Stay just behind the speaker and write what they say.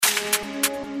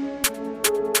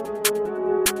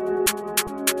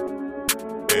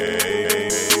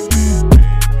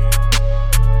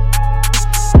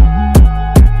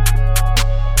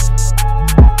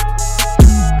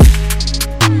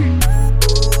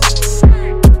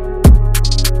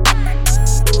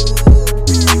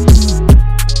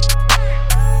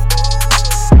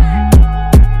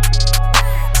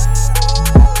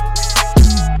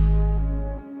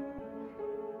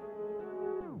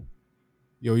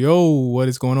Yo, what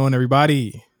is going on,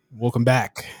 everybody? Welcome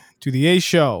back to the A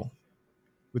Show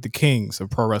with the Kings of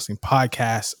Pro Wrestling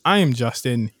Podcast. I am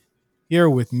Justin, here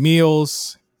with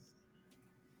Meelz.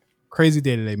 Crazy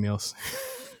day today, Meelz.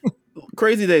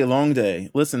 Crazy day, long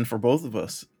day. Listen, for both of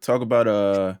us, talk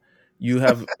about you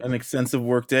have an extensive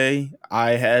work day.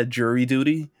 I had jury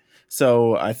duty.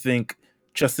 So I think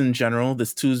just in general,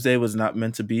 this Tuesday was not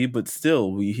meant to be, but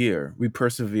still we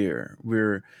persevere.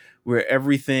 We're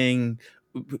everything.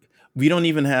 We've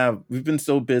been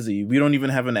so busy. We don't even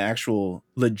have an actual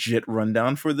legit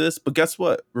rundown for this, but guess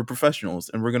what? We're professionals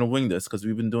and we're going to wing this because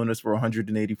we've been doing this for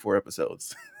 184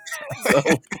 episodes.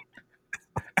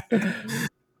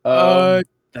 That's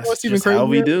what's even just how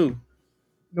we crazier? do. You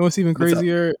know what's even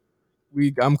crazier?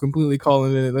 I'm completely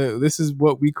calling it. This is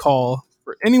what we call,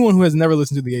 for anyone who has never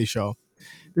listened to the A Show,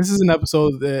 this is an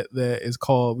episode that is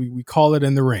called, we call it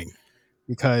In the Ring,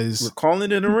 because we're calling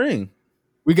it In the Ring.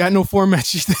 We got no 4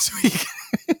 matches this week.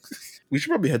 We should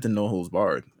probably head to No Holds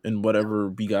Barred and whatever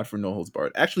we got for No Holds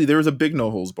Barred. Actually, there was a big No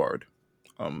Holds Barred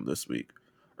this week.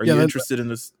 Are you interested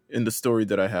in the story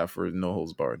that I have for No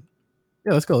Holds Barred?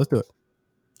 Yeah, let's go. Let's do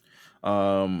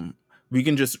it. We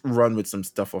can just run with some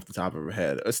stuff off the top of our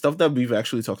head, stuff that we've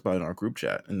actually talked about in our group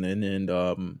chat, and then in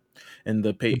the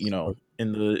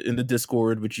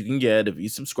Discord, which you can get if you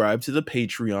subscribe to the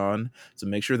Patreon. So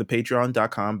make sure the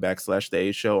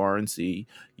patreon.com/the show RNC.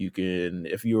 You can,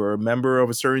 if you're a member of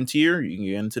a certain tier, you can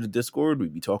get into the Discord.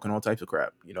 We'd be talking all types of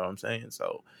crap. You know what I'm saying?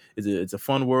 So it's a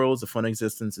fun world, it's a fun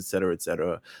existence, etc.,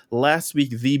 etc. Last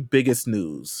week, the biggest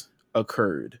news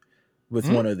occurred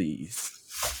with one of these.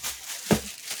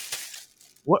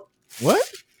 What?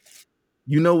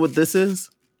 You know what this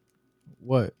is?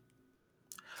 What?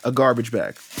 A garbage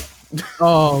bag.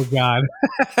 Oh, God.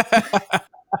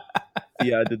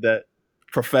 Yeah, I did that.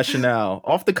 Professional.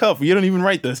 Off the cuff. You don't even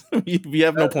write this. We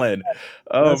have no plan.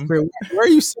 That's great. Where are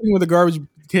you sitting with the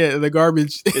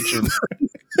garbage kitchen?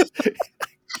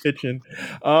 Kitchen.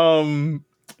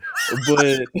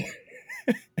 But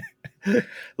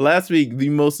last week, the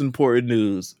most important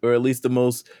news, or at least the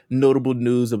most notable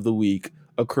news of the week,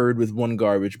 occurred with one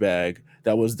garbage bag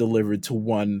that was delivered to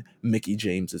one Mickie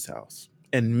James's house.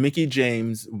 And Mickie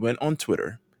James went on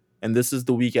Twitter, and this is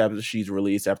the week after she's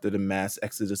released, after the mass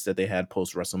exodus that they had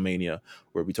post WrestleMania,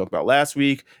 where we talked about last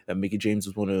week that Mickie James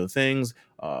was one of the things.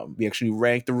 We actually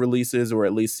ranked the releases, or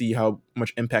at least see how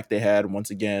much impact they had. Once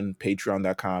again,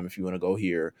 patreon.com if you want to go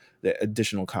hear the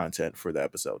additional content for the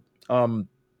episode.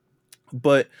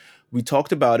 But we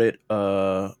talked about it,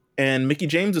 and Mickie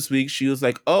James this week, she was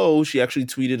like, she actually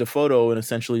tweeted a photo and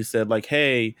essentially said like,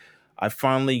 hey, I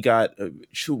finally got,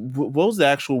 what was the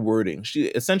actual wording?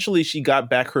 She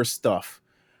got back her stuff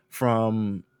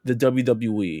from the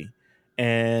WWE,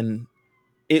 and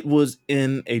it was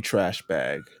in a trash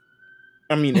bag.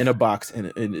 I mean, in a box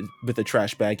with a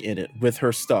trash bag in it with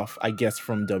her stuff, I guess,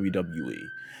 from WWE.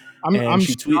 I'm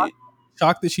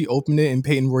shocked that she opened it and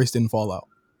Peyton Royce didn't fall out.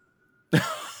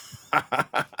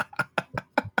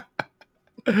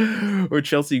 Or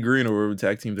Chelsea Green, or whatever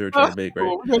tag team they're trying to make, right?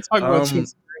 We're going to talk about Chelsea Green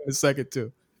in a second,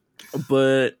 too.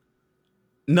 But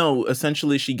no,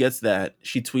 essentially she gets that.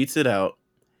 She tweets it out,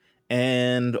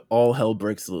 and all hell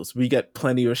breaks loose. We get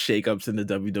plenty of shakeups in the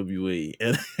WWE,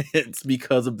 and it's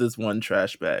because of this one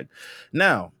trash bag.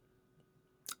 Now,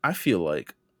 I feel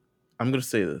like, I'm going to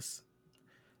say this.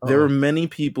 There are many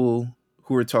people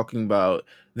who are talking about,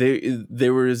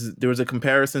 there was a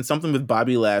comparison, something with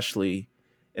Bobby Lashley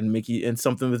and Mickie, and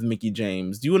something with Mickie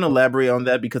James. Do you want to elaborate on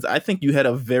that? Because I think you had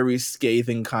a very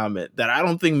scathing comment that I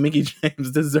don't think Mickie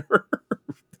James deserved.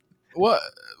 What?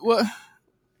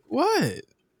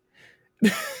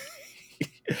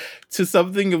 To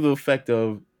something of the effect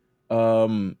of,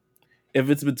 if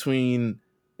it's between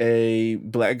a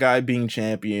black guy being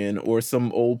champion or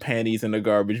some old panties in a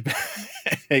garbage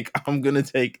bag, I'm gonna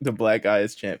take the black guy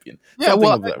as champion. Yeah, something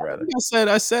well, of that, rather.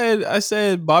 I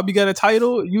said, Bobby got a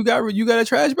title. You got a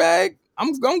trash bag.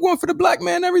 I'm going for the black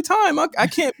man every time. I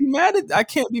can't be mad at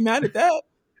that.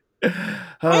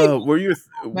 What were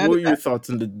your thoughts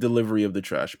on the delivery of the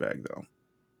trash bag, though?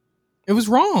 It was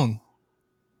wrong.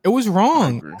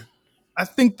 I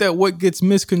think that what gets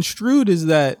misconstrued is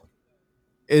that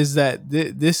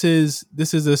this is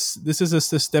a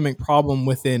systemic problem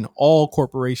within all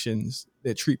corporations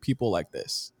that treat people like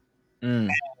this. And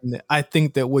I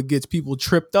think that what gets people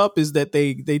tripped up is that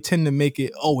they tend to make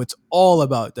it, it's all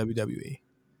about WWE.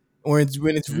 Or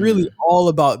when it's really all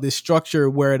about this structure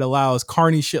where it allows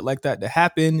carny shit like that to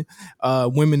happen,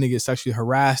 women to get sexually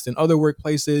harassed in other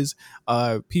workplaces,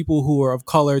 people who are of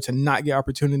color to not get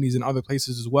opportunities in other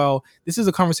places as well. This is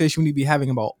a conversation we need to be having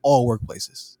about all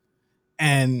workplaces.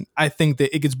 And I think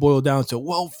that it gets boiled down to,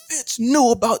 well, Vince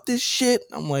knew about this shit.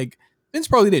 I'm like, Vince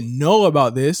probably didn't know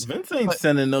about this. Vince ain't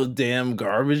sending no damn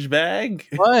garbage bag.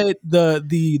 But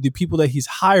the people that he's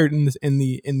hired in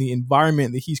the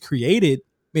environment that he's created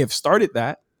may have started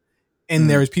that. And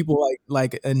there's people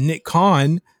like a Nick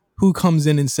Khan who comes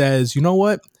in and says, you know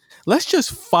what? Let's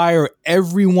just fire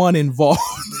everyone involved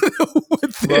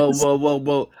with this.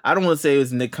 Well. I don't want to say it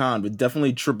was Nick Khan, but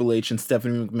definitely Triple H and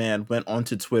Stephanie McMahon went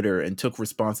onto Twitter and took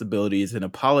responsibilities and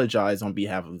apologized on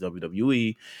behalf of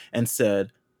WWE and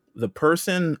said the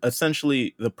person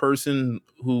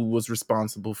who was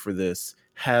responsible for this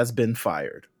has been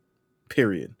fired.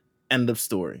 Period. End of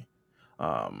story.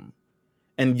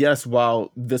 And yes,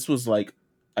 while this was like,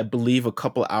 I believe a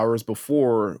couple hours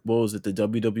before, what was it? The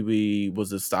WWE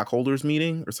was a stockholders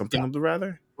meeting or something of the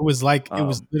rather. It was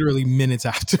literally minutes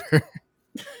after.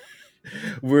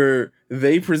 Where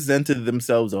they presented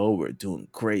themselves, oh, we're doing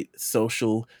great.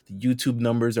 Social, the YouTube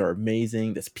numbers are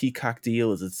amazing. This Peacock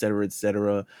deal is et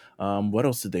cetera. What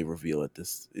else did they reveal at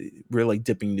this? We're like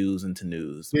dipping news into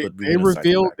news. They fucking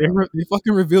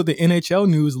revealed the NHL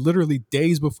news literally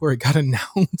days before it got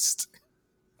announced.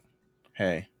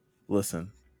 Hey,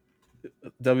 listen,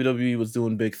 WWE was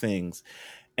doing big things,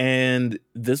 and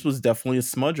this was definitely a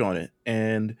smudge on it.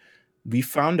 And we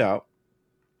found out,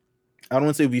 I don't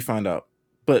want to say we found out,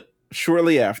 but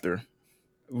shortly after,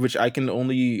 which I can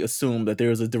only assume that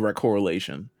there's a direct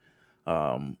correlation,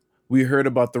 we heard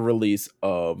about the release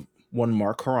of one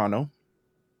Mark Carrano.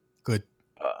 Good.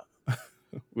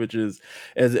 Which is,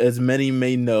 as many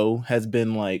may know, has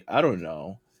been like, I don't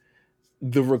know,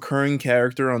 the recurring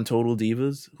character on Total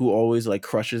Divas who always like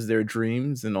crushes their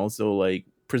dreams and also like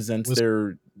presents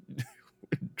their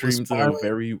dreams in a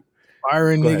very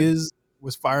firing niggas.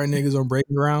 Was firing niggas on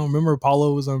Breaking Ground. Remember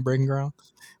Apollo was on Breaking Ground?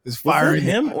 Was firing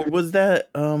him or was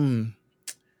that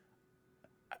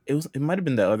it might have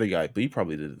been that other guy, but he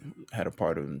probably had a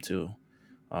part of him too.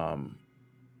 But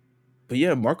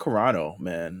yeah, Mark Carrano,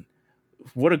 man,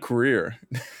 what a career.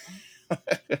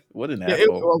 What an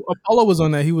asshole. Apollo was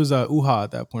on that. He was UHA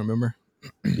at that point, remember?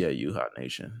 Yeah, UHA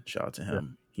Nation. Shout out to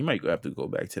him. Yeah. He might have to go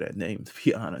back to that name, to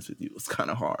be honest with you. It's kind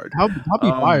of hard. How be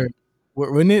fired?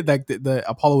 Wasn't it like the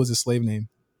Apollo was a slave name?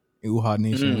 UHA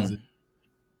Nation was it?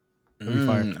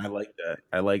 I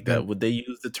like that. Would they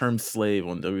use the term slave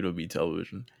on WWE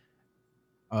television?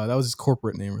 That was his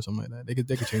corporate name or something like that.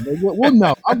 They could change it. Well,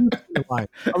 no. I'm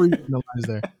reading the lines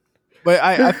there. But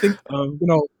I think,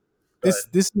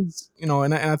 this is,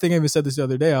 and I think I even said this the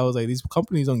other day. I was like, these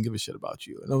companies don't give a shit about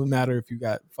you. It doesn't matter if you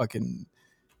got fucking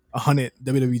 100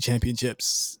 WWE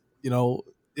championships.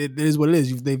 It is what it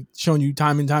is. They've shown you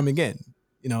time and time again,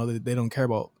 that they don't care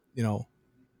about,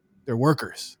 their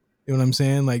workers. You know what I'm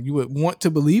saying? Like, you would want to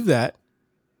believe that.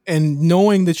 And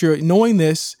knowing this,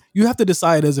 you have to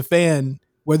decide as a fan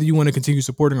whether you want to continue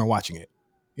supporting or watching it,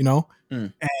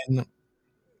 And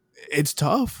it's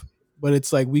tough, but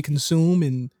it's like we consume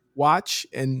and watch,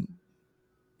 and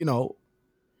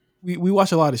we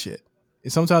watch a lot of shit.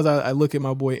 And sometimes I look at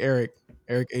my boy Eric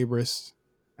Abris,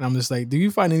 and I'm just like, do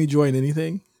you find any joy in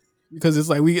anything? Because it's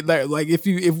like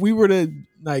if we were to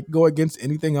like go against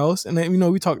anything else, and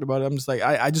then, we talked about it. I'm just like,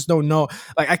 I just don't know.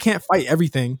 Like, I can't fight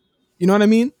everything. You know what I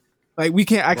mean? Like,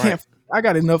 I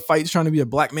got enough fights trying to be a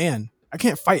black man. I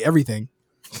can't fight everything.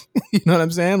 You know what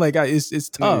I'm saying? Like, it's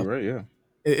tough. Right? Yeah.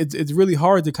 It's really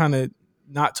hard to kind of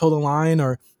not toe the line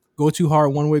or go too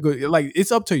hard one way. Like,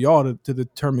 it's up to y'all to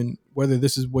determine whether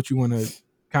this is what you want to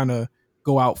kind of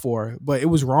go out for. But it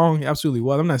was wrong, absolutely.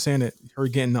 Well, I'm not saying that her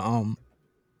getting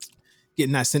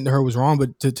that sent to her was wrong,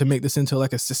 but to make this into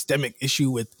like a systemic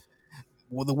issue with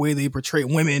the way they portray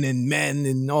women and men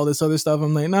and all this other stuff,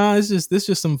 I'm like, nah, this is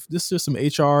just some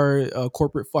HR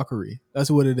corporate fuckery.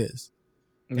 That's what it is.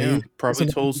 Yeah, probably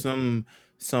told some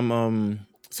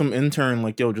intern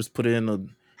like, yo, just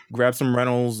grab some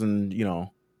rentals and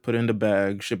put it in the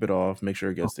bag, ship it off, make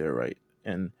sure it gets there right.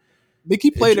 And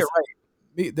Mickie played it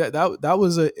right. That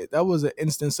was an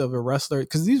instance of a wrestler,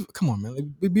 because come on,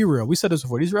 man, be real. We said this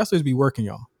before. These wrestlers be working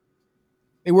y'all.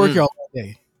 They work y'all all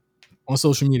day on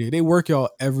social media. They work y'all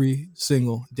every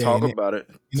single day. Talk about it.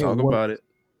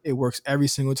 It works every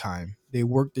single time. They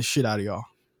work the shit out of y'all,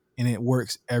 and it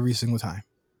works every single time.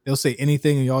 They'll say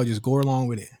anything, and y'all just go along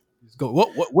with it. Just go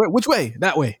which way?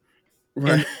 That way.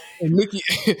 Right.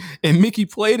 And Mickie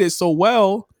played it so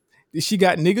well that she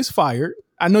got niggas fired.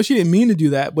 I know she didn't mean to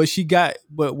do that,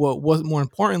 but what was more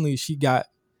importantly, she got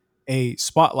a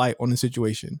spotlight on the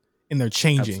situation, and they're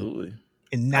changing. Absolutely.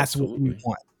 And that's what we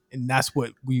want. And that's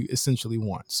what we essentially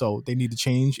want. So they need to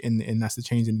change, and that's the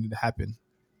change that need to happen.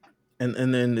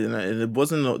 and then it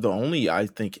wasn't the only, I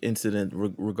think, incident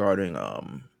regarding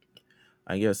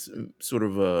I guess sort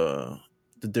of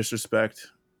the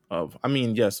disrespect of, I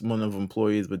mean, yes, one of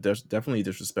employees, but there's definitely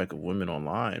disrespect of women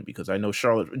online, because I know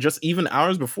Charlotte, just even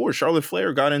hours before, Charlotte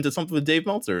Flair got into something with Dave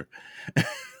Meltzer.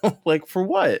 Like, for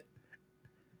what?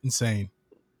 Insane.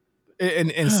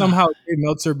 And somehow Dave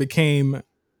Meltzer became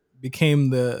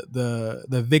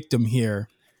the victim here,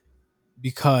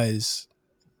 because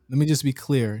let me just be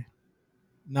clear,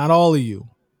 not all of you,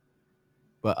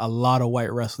 but a lot of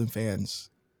white wrestling fans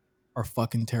are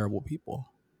fucking terrible people.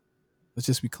 Let's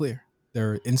just be clear.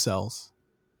 They're incels,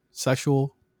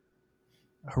 sexual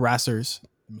harassers,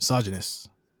 misogynists.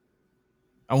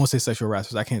 I won't say sexual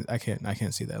harassers. I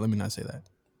can't see that. Let me not say that.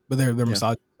 But they're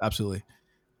misogynists, absolutely.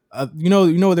 You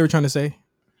know what they were trying to say?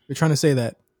 They're trying to say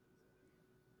that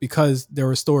because there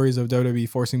were stories of WWE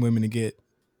forcing women to get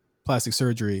plastic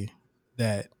surgery,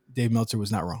 that Dave Meltzer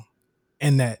was not wrong,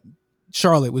 and that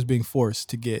Charlotte was being forced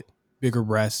to get bigger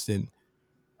breasts and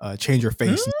change her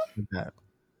face and stuff like that.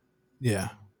 Yeah,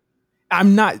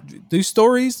 I'm not. These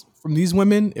stories from these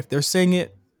women, if they're saying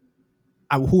it,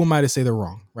 who am I to say they're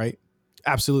wrong? Right?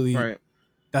 Absolutely, Right.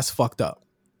 That's fucked up.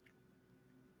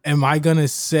 Am I gonna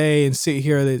say and sit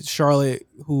here that Charlotte,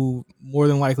 who more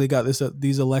than likely got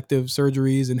these elective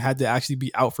surgeries and had to actually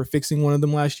be out for fixing one of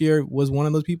them last year, was one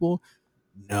of those people?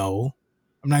 No,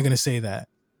 I'm not gonna say that,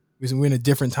 because we're in a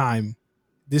different time.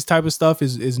 This type of stuff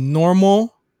is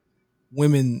normal.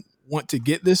 Women want to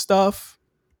get this stuff.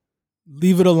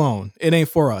 Leave it alone. It ain't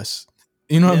for us.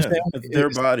 You know what I'm saying? It's their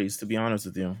bodies, to be honest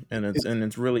with you, and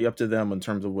it's really up to them in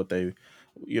terms of what they,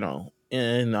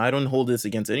 And I don't hold this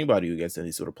against anybody who gets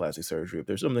any sort of plastic surgery. If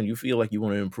there's something you feel like you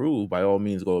want to improve, by all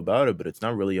means, go about it. But it's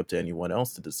not really up to anyone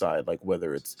else to decide, like,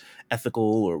 whether it's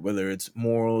ethical or whether it's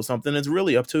moral or something. It's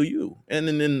really up to you. And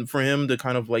then for him to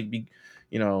kind of like be,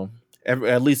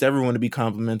 at least everyone to be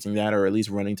complimenting that, or at least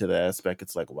running to the aspect,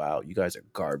 it's like, wow, you guys are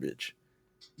garbage.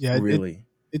 Yeah, really.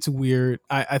 It's weird.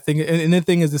 I think, and the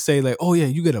thing is to say, like, oh yeah,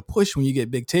 you get a push when you get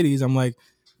big titties. I'm like,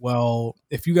 well,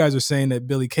 if you guys are saying that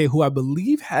Billie Kay, who I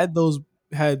believe had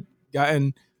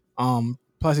gotten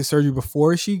plastic surgery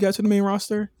before she got to the main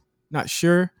roster, not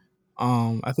sure.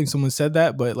 I think someone said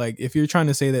that, but like, if you're trying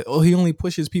to say that, oh, he only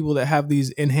pushes people that have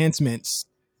these enhancements,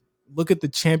 look at the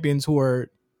champions who are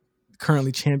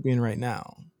currently champion right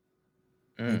now.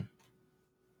 Like,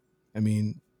 I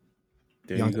mean,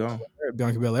 there you go.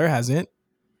 Bianca Belair hasn't.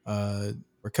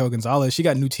 Raquel Gonzalez, she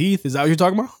got new teeth. Is that what you're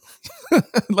talking about?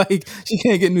 Like, she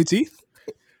can't get new teeth?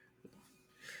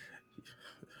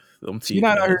 Them teeth,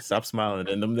 man. Stop smiling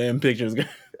in them damn pictures.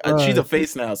 She's a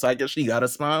face now, so I guess she got a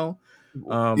smile.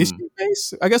 Is she a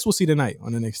face? I guess we'll see tonight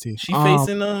on NXT. She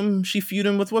facing she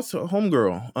feuding with what's her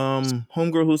homegirl?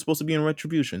 Homegirl who's supposed to be in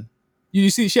Retribution. You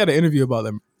see, she had an interview about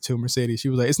them too, Mercedes. She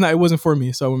was like, it wasn't for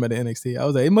me, so I went back to NXT. I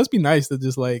was like, it must be nice to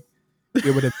just like be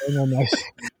able to bang on that.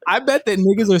 I bet that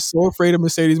niggas are so afraid of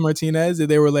Mercedes Martinez that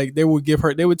they would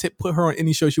put her on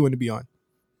any show she wanted to be on.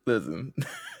 Listen,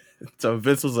 so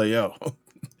Vince was like, yo,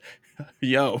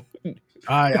 all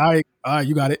right,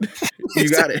 you got it. You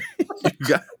got it.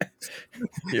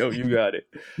 Yo, you got it.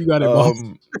 You got it, boss.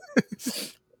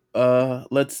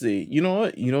 Let's see. You know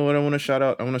what I want to shout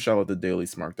out? I want to shout out the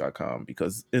dailysmark.com,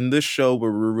 because in this show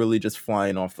where we're really just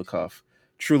flying off the cuff,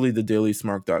 truly the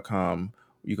dailysmark.com,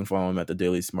 you can follow them at the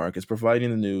Daily Smark, is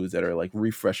providing the news that are like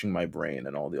refreshing my brain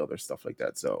and all the other stuff like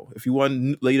that. So if you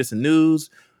want latest in news,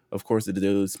 of course, the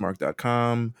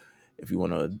dailysmark.com. If you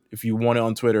want it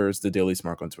on Twitter, it's the Daily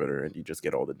Smark on Twitter, and you just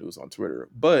get all the news on Twitter.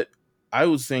 But I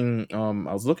was saying,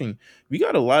 I was looking, we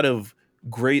got a lot of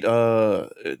great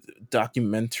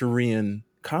documentarian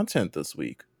content this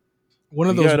week. One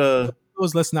of those,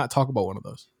 let's not talk about one of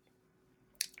those.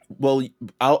 Well,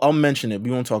 I'll mention it.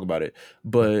 We won't talk about it.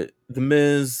 But The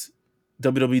Miz,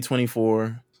 WWE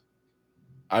 24.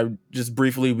 I just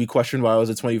briefly, we questioned why I was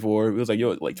at 24. It was like,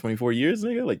 yo, like 24 years,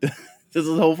 nigga? Like, this is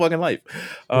the whole fucking life.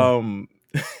 Yeah.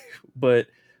 But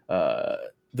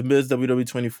The Miz, WWE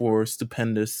 24,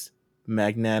 stupendous,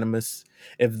 magnanimous.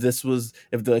 If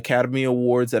the Academy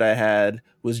Awards that I had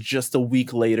was just a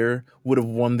week later, would have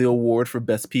won the award for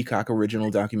Best Peacock Original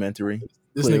Documentary.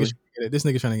 This nigga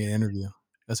trying to get an interview.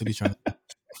 That's what he's trying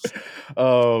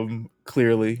to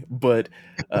clearly. But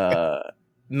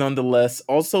nonetheless,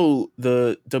 also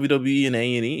the WWE and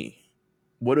A&E.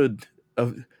 What a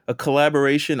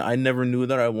collaboration I never knew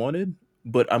that I wanted,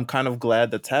 but I'm kind of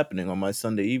glad that's happening on my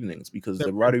Sunday evenings, because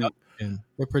the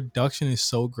production is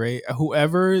so great.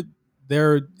 Whoever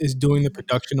there is doing the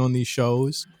production on these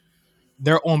shows,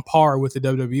 they're on par with the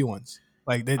WWE ones.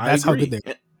 Like, that's how good they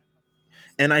are.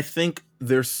 And I think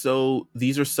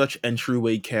these are such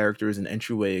entryway characters and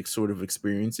entryway sort of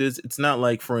experiences. It's not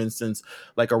like, for instance,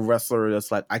 like a wrestler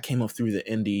that's like, I came up through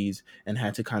the indies and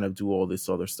had to kind of do all this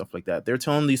other stuff like that. They're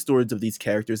telling these stories of these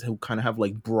characters who kind of have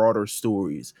like broader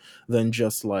stories than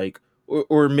just like,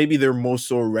 or maybe they're more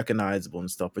so recognizable and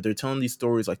stuff, but they're telling these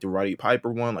stories like the Roddy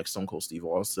Piper one, like Stone Cold Steve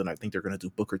Austin. I think they're going to do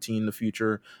Booker T in the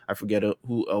future. I forget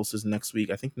who else is next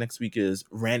week. I think next week is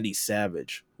Randy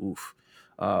Savage. Oof.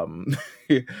 Um,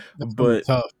 That's gonna be but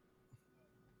tough.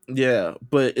 yeah,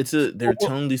 but they're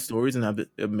telling these stories and have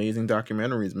amazing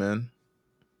documentaries, man.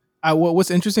 What's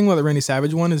interesting about the Randy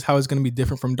Savage one is how it's going to be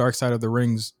different from Dark Side of the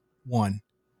Rings one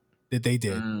that they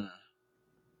did.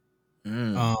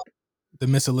 The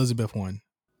Miss Elizabeth one.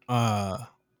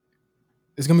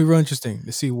 It's gonna be real interesting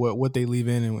to see what they leave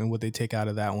in and what they take out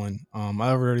of that one. I've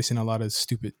already seen a lot of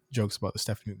stupid jokes about the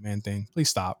Stephanie McMahon thing. Please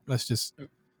stop. Let's just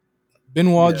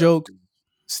Benoit joke,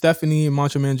 Stephanie and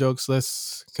Macho Man jokes.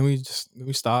 Can we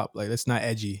stop? Like, that's not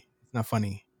edgy. It's not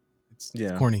funny. It's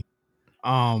corny.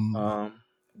 Go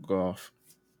off.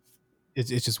 It's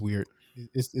just weird.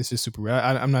 It's just super weird.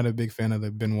 I'm not a big fan of the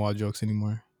Benoit jokes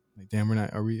anymore. Like, damn, we're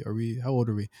not. Are we? How old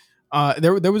are we?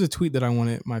 There was a tweet that I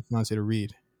wanted my fiance to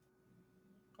read.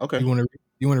 Okay. You want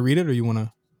to read it, or you want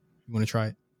to try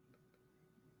it?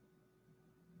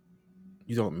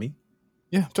 You talking me?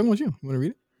 Yeah, I'm talking about you. You want to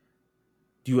read it?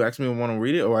 Do you ask me if I want to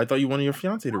read it, or I thought you wanted your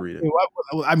fiance to read it?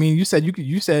 I mean, you said you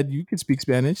could speak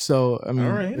Spanish, so I mean,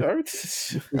 all right. I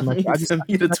just send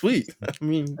me the tweet. I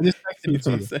mean, I just texted it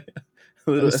to you.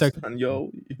 A little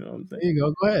Espanol, you know what I'm saying? There you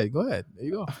go. Go ahead. There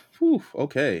you go. Whew,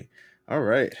 okay. All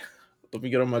right. Let me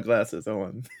get on my glasses.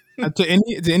 Hold on. To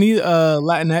any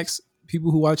Latinx people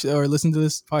who watch or listen to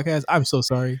this podcast, I'm so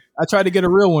sorry. I tried to get a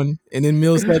real one, and then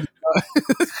Meelz said,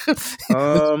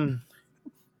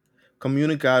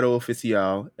 Comunicado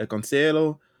oficial, el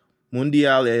Consejo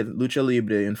Mundial de Lucha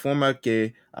Libre informa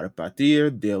que a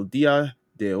partir del día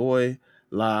de hoy,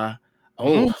 la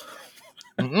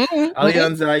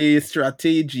alianza y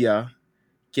estrategia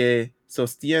que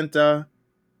sostenta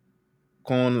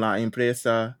con la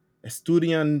empresa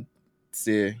estudiantil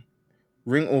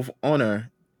Ring of Honor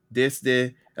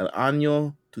desde el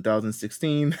año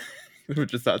 2016,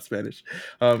 which is not Spanish,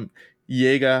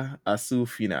 llega a su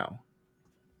final.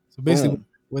 So basically,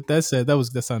 what that said,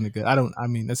 that sounded good.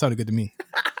 That sounded good to me.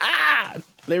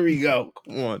 There we go.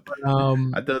 Come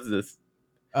on. I does this.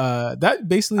 That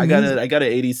basically I got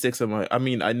an 86 on my. I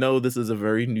mean, I know this is a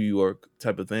very New York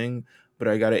type of thing, but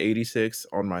I got an 86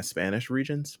 on my Spanish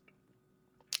regions.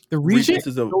 The regions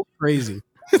is so crazy.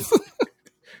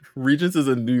 Regents is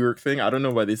a New York thing. I don't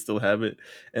know why they still have it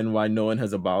and why no one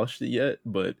has abolished it yet,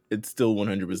 but it's still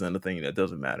 100% a thing. That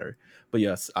doesn't matter. But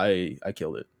yes, I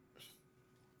killed it.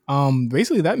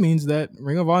 Basically that means that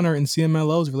Ring of Honor and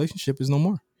CMLL's relationship is no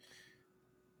more.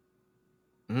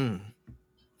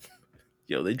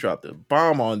 Yo, they dropped a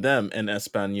bomb on them in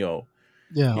Espanol.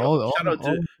 Yeah. Shout out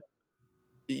to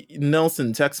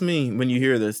Nelson. Text me when you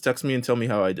hear this. Text me and tell me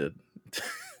how I did.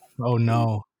 Oh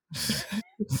no. He's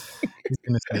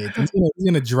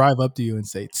gonna drive up to you and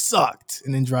say it sucked,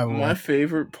 and then drive away. My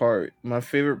favorite part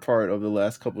of the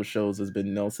last couple of shows has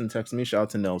been Nelson texting me. Shout out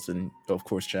to Nelson, of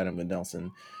course, chatting with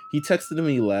Nelson. He texted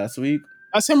me last week.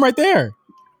 That's him right there,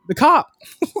 the cop.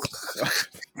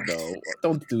 No,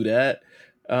 don't do that.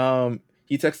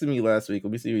 He texted me last week.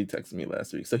 Let me see who he texted me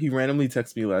last week. So he randomly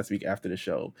texted me last week after the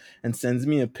show and sends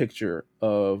me a picture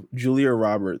of Julia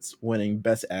Roberts winning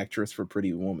Best Actress for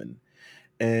Pretty Woman.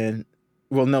 And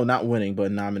well, no, not winning,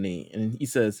 but nominee. And he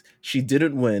says she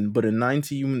didn't win, but in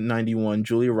 1991,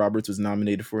 Julia Roberts was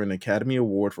nominated for an Academy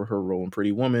Award for her role in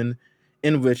Pretty Woman,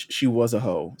 in which she was a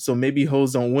hoe. So maybe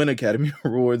hoes don't win Academy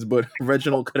Awards, but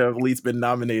Reginald could have at least been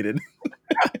nominated.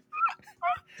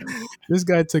 This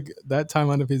guy took that time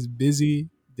out of his busy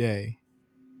day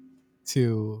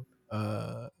to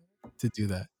do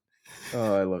that.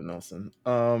 Oh, I love Nelson.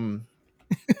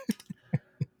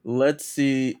 Let's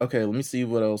see. Okay, let me see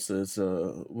what else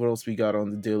we got on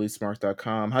the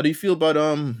dailysmart.com. How do you feel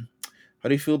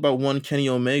about one Kenny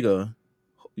Omega,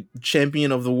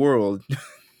 champion of the world?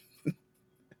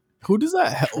 Who does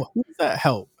that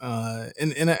help?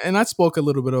 And I spoke a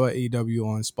little bit about AEW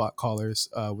on Spot Callers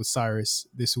with Cyrus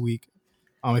this week.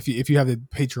 If you have the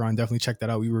Patreon, definitely check that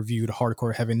out. We reviewed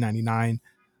Hardcore Heaven 99.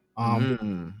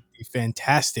 A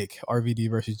fantastic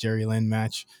RVD versus Jerry Lynn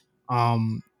match.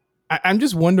 I'm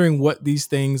just wondering what these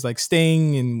things like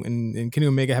Sting and Kenny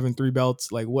Omega having 3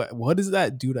 belts, like what does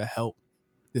that do to help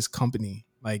this company?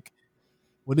 Like,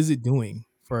 what is it doing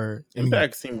for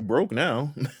Impact seems broke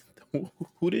now.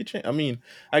 Who did change? I mean,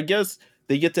 I guess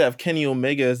they get to have Kenny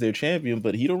Omega as their champion,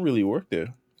 but he don't really work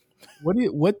there.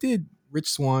 What did Rich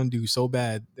Swann do so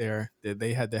bad there that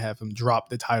they had to have him drop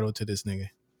the title to this nigga?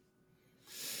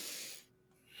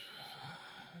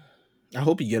 I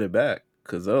hope you get it back,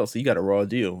 because else you got a raw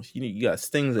deal. You got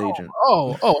Sting's agent.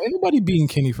 Ain't nobody beating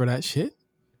Kenny for that shit.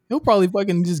 He'll probably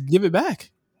fucking just give it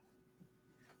back.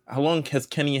 How long has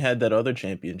Kenny had that other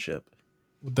championship?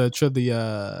 The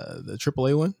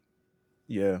AAA one?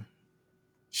 Yeah.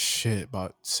 Shit,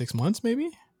 about 6 months maybe?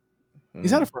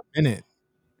 He's had it for a minute.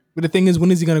 But the thing is,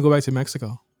 when is he gonna go back to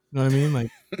Mexico? You know what I mean?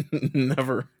 Like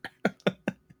never.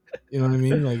 You know what I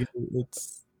mean? Like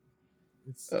it's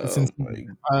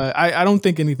insane. I don't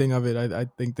think anything of it. I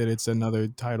think that it's another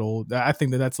title. I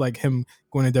think that that's like him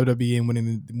going to WWE and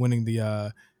winning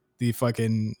the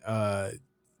fucking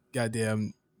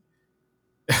goddamn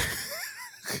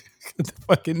the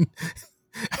fucking.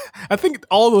 I think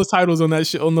all those titles on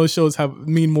those shows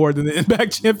mean more than the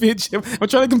Impact Championship. I'm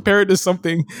trying to compare it to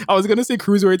something. I was gonna say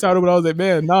cruiserweight title, but I was like,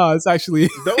 man, nah, it's actually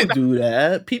don't do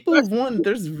that. People have won.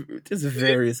 There's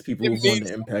various people who've won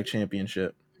the Impact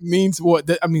Championship. Means what?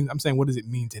 I mean, I'm saying, what does it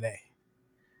mean today?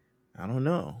 I don't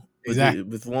know. Exactly.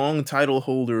 With long title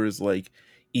holders like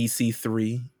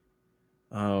EC3,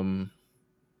 well,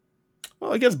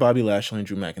 I guess Bobby Lashley and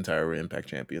Drew McIntyre were Impact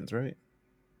champions, right?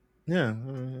 Yeah.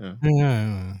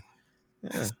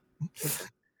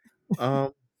 I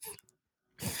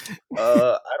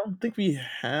don't think we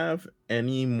have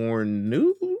any more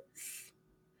news.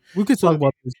 We could talk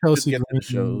about the Chelsea Green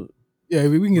show. Yeah,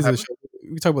 we can get to the show. We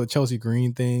can talk about the Chelsea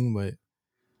Green thing, but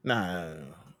no.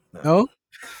 No?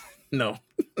 Nah.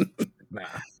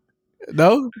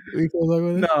 No? We can talk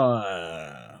about it? No.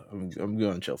 I'm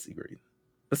going Chelsea Green.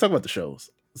 Let's talk about the shows.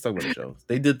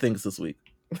 They did things this week.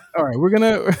 All right, we're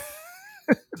gonna.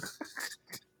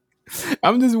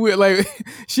 I'm just weird. Like,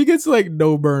 she gets like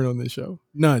no burn on this show.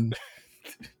 None.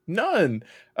 I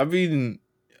mean,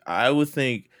 I would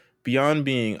think beyond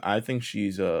being, I think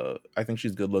she's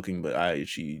good looking, but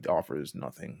she offers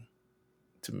nothing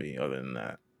to me other than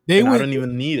that. I don't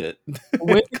even need it.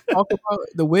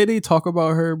 The way they talk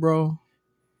about her, bro.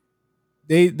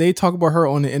 They talk about her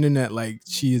on the internet like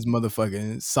she is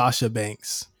motherfucking Sasha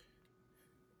Banks,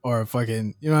 or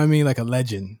fucking, you know what I mean, like a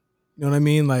legend. You know what I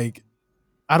mean? Like,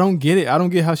 I don't get it. I don't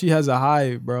get how she has a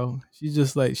high, bro. She's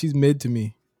just like, she's mid to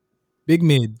me, big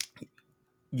mid.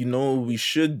 You know what we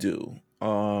should do?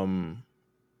 In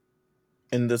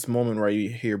this moment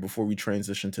right here before we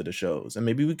transition to the shows, and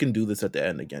maybe we can do this at the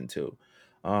end again too.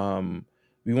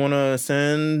 We want to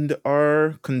send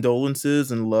our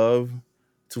condolences and love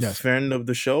to friend of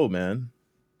the show, man.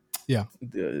 Yeah.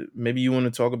 Maybe you want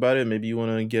to talk about it. Maybe you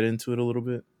want to get into it a little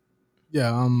bit.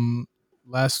 Yeah.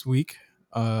 Last week,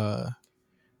 something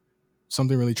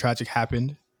really tragic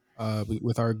happened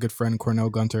with our good friend Cornell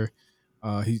Gunter.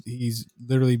 He's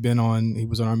literally he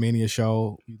was on our Mania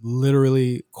show.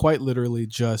 We quite literally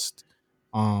just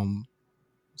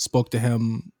spoke to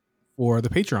him for the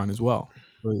Patreon as well,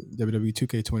 for WWE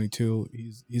 2K22.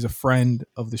 He's a friend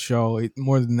of the show.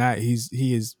 More than that, he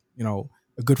is, you know,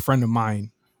 a good friend of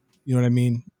mine. You know what I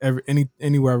mean?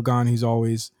 Anywhere I've gone, he's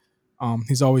always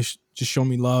just shown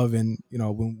me love. And, you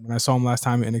know, when I saw him last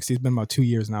time at NXT, it's been about 2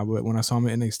 years now, but when I saw him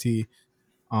at NXT,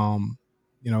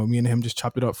 you know, me and him just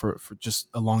chopped it up for just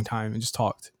a long time and just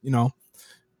talked, you know.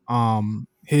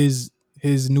 His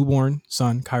newborn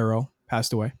son, Cairo,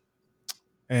 passed away.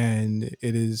 And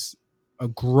it is a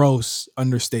gross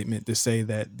understatement to say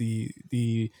that the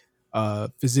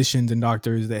physicians and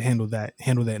doctors that handled that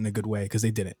in a good way, because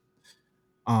they didn't.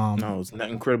 No, it's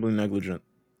incredibly negligent.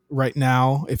 Right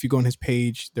now, if you go on his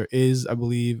page, there is, I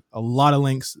believe, a lot of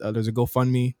links. There's a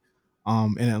GoFundMe,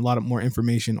 and a lot of more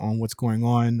information on what's going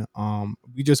on.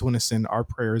 We just want to send our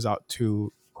prayers out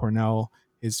to Cornell,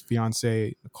 his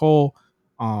fiance Nicole,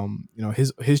 you know,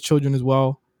 his children as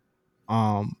well.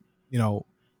 You know,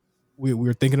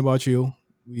 we're thinking about you.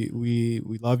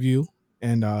 We love you,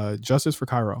 and justice for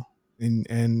Cairo.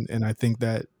 And I think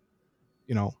that,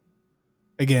 you know,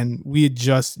 again, we had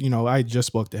just, you know, I just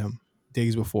spoke to him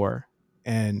days before,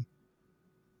 and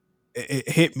it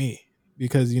hit me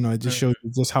because, you know, it just shows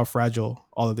just how fragile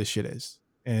all of this shit is.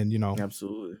 And, you know,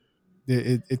 absolutely,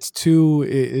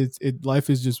 life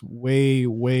is just way,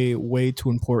 way, way too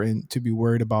important to be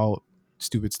worried about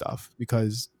stupid stuff,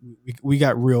 because we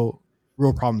got real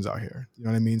problems out here. You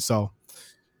know what I mean? So,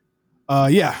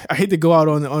 yeah, I hate to go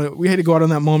out we hate to go out on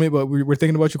that moment, but we're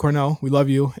thinking about you, Cornell. We love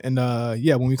you. And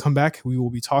yeah, when we come back, we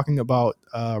will be talking about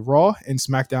Raw and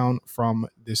SmackDown from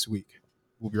this week.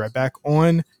 We'll be right back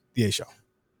on The A Show.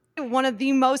 One of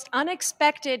the most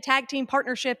unexpected tag team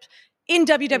partnerships in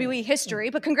WWE history.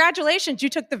 But congratulations, you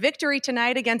took the victory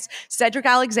tonight against Cedric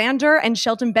Alexander and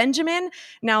Shelton Benjamin.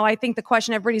 Now, I think the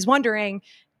question everybody's wondering,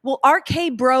 will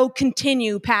RK Bro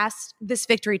continue past this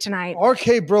victory tonight?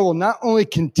 RK Bro will not only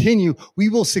continue, we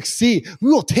will succeed.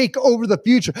 We will take over the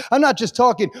future. I'm not just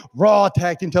talking Raw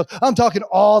tag team titles. I'm talking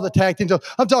all the tag team titles.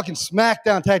 I'm talking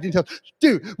SmackDown tag team titles.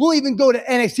 Dude, we'll even go to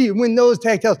NXT and win those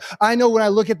tag titles. I know when I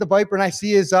look at the Viper and I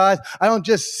see his eyes, I don't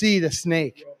just see the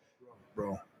snake.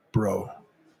 Bro.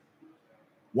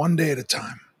 One day at a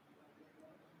time.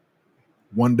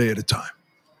 One day at a time.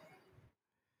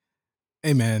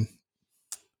 Hey, man.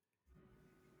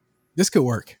 This could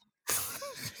work.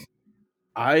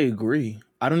 I agree.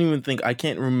 I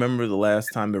can't remember the last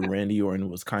time that Randy Orton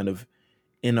was kind of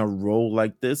in a role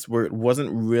like this where it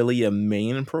wasn't really a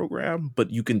main program, but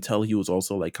you can tell he was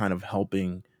also like kind of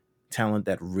helping talent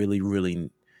that really, really,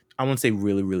 I wouldn't say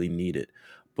really, really needed,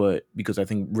 but because I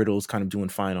think Riddle's kind of doing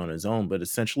fine on his own, but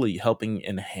essentially helping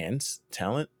enhance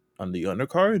talent on the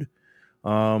undercard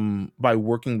by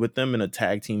working with them in a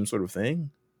tag team sort of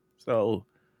thing. So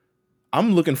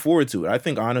I'm looking forward to it. I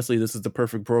think honestly, this is the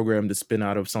perfect program to spin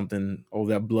out of something,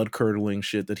 that blood curdling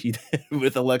shit that he did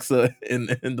with Alexa and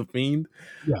the Fiend.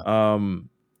 Yeah.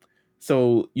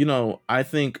 So, I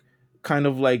think kind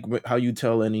of like how you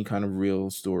tell any kind of real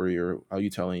story or how you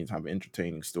tell any type of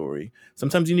entertaining story,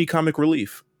 sometimes you need comic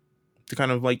relief to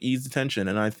kind of like ease the tension.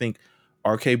 And I think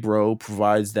RK Bro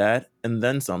provides that and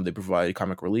then some. They provide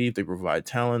comic relief, they provide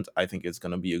talent. I think it's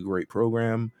going to be a great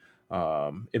program.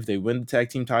 If they win the tag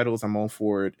team titles, I'm all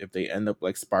for it. If they end up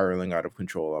like spiraling out of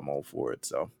control, I'm all for it.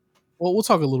 So, well, we'll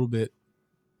talk a little bit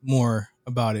more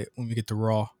about it when we get to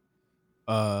Raw.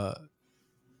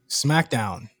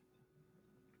 SmackDown.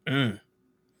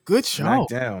 Good show.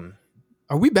 SmackDown.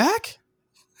 Are we back?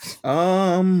 I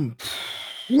don't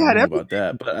know about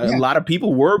that, but a lot of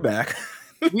people were back.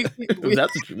 If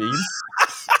that's what you mean.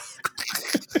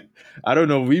 I don't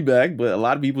know if we back, but a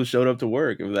lot of people showed up to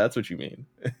work. If that's what you mean.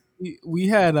 We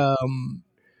had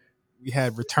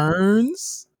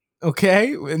returns,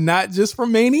 okay, and not just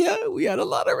from Mania. We had a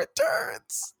lot of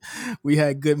returns. We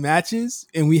had good matches,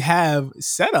 and we have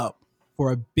set up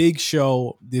for a big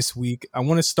show this week. I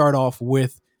want to start off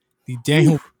with the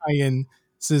Daniel Bryan,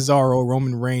 Cesaro,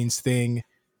 Roman Reigns thing.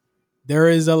 There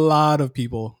is a lot of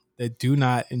people that do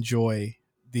not enjoy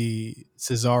the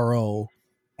Cesaro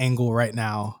angle right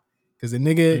now because the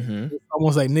nigga, it's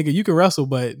almost like, nigga, you can wrestle,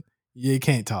 but you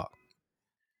can't talk.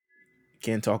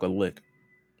 Can't talk a lick,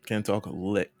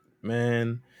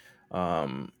 man.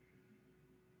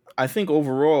 I think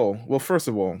overall, well, first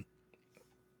of all,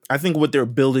 I think what they're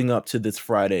building up to this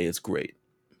Friday is great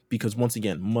because once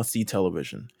again, must-see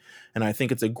television, and I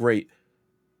think it's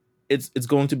it's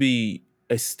going to be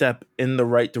a step in the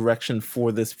right direction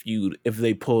for this feud if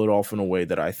they pull it off in a way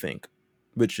that I think,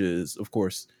 which is, of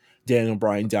course, Daniel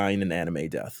Bryan dying an anime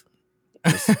death.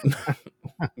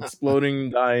 Exploding,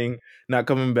 dying, not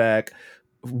coming back,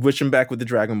 wishing back with the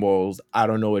Dragon Balls. I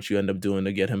don't know what you end up doing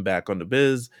to get him back on the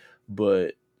biz,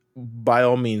 but by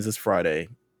all means, this Friday,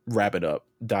 wrap it up,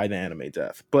 die the anime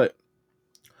death. But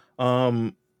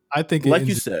I think like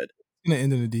you said, it's gonna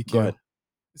end in a DQ. Go ahead.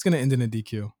 It's gonna end in a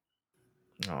DQ.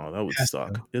 Oh, that would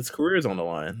suck. His career's on the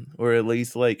line, or at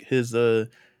least like his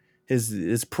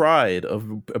pride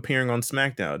of appearing on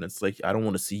SmackDown. It's like, I don't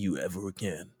want to see you ever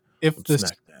again.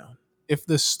 If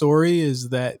the story is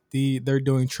that they're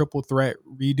doing triple threat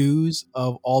redos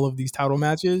of all of these title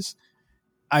matches,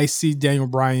 I see Daniel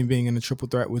Bryan being in a triple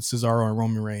threat with Cesaro and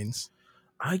Roman Reigns.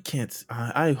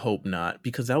 I hope not,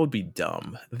 because that would be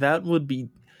dumb. That would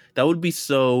be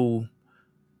so,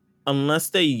 unless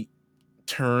they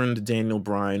turned Daniel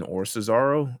Bryan or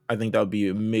Cesaro, I think that would be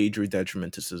a major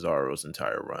detriment to Cesaro's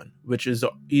entire run, which is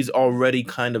he's already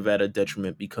kind of at a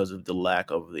detriment because of the lack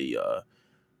of the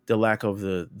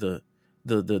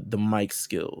mic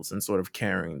skills and sort of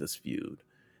carrying this feud.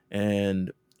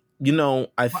 And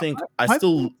I think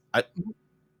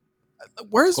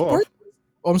where's oh,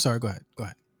 I'm sorry, go ahead.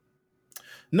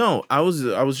 No, I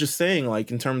was just saying, like,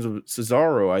 in terms of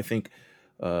Cesaro, I think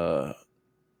I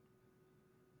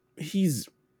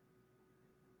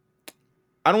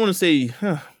don't want to say,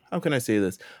 how can I say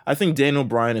this? I think Daniel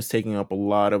Bryan is taking up a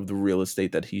lot of the real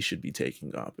estate that he should be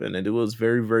taking up. And it was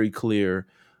very, very clear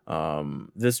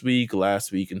this week,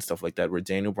 last week, and stuff like that, where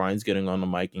Daniel Bryan's getting on the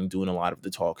mic and doing a lot of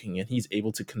the talking, and he's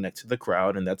able to connect to the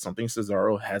crowd, and that's something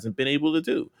Cesaro hasn't been able to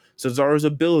do. Cesaro's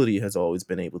ability has always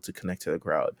been able to connect to the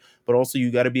crowd, but also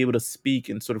you got to be able to speak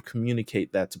and sort of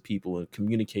communicate that to people and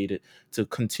communicate it to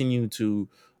continue to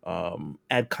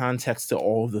add context to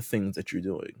all of the things that you're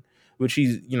doing, which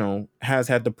he, has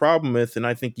had the problem with, and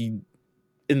I think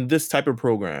in this type of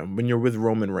program, when you're with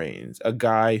Roman Reigns, a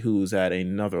guy who's at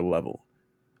another level,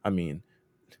 I mean,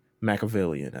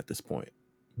 Machiavellian at this point,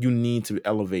 you need to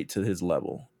elevate to his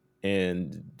level.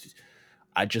 And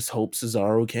I just hope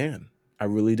Cesaro can. I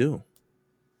really do.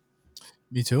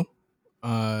 Me too.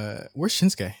 Where's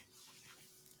Shinsuke?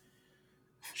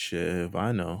 Shit,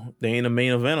 I know. They ain't a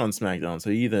main event on SmackDown, so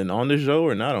either on the show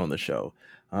or not on the show.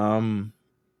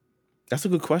 That's a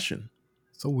good question.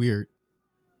 So weird.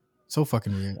 So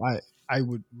fucking weird. I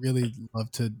would really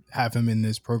love to have him in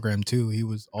this program too. He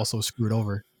was also screwed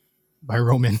over by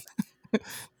Roman. It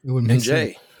would make And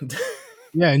Jay.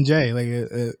 Yeah, and Jay. Like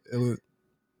it would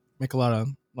make a lot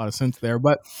of sense there.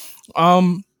 But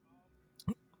I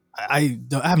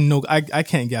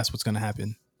can't guess what's gonna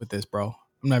happen with this, bro.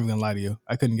 I'm not even gonna lie to you.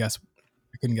 I couldn't guess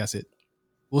it.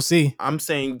 We'll see. I'm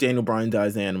saying Daniel Bryan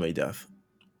dies the anime death.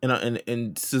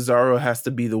 And Cesaro has to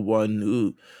be the one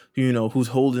who, who's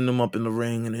holding him up in the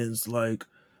ring and is like,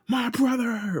 my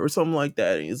brother, or something like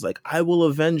that. And he's like, I will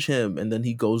avenge him. And then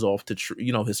he goes off to,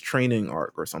 his training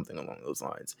arc or something along those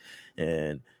lines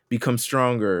and becomes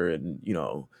stronger and,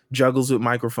 juggles with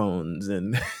microphones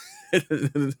and,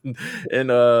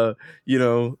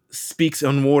 speaks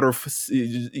on water,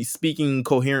 speaking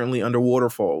coherently under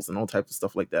waterfalls and all types of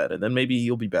stuff like that. And then maybe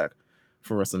he'll be back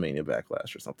for WrestleMania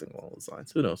Backlash or something along those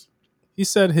lines. Who knows? He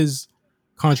said his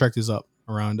contract is up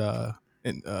around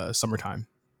in summertime.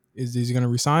 Is he going to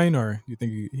resign, or do you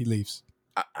think he leaves?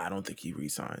 I don't think he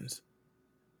resigns.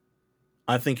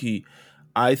 I think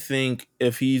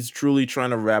if he's truly trying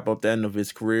to wrap up the end of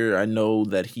his career, I know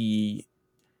that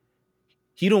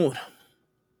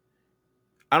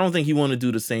I don't think he want to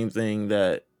do the same thing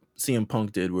that CM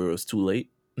Punk did, where it was too late.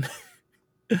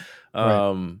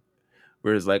 Right.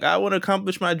 Where it's like, I want to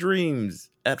accomplish my dreams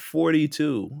at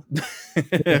 42.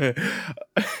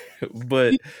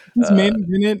 But he's main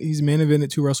evented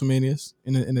 2 WrestleManias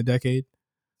in a decade.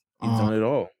 He's done it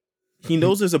all. He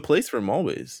knows there's a place for him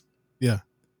always. Yeah.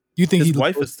 Do you think his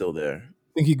wife is still there?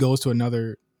 Think he goes to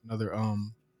another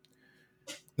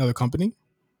company?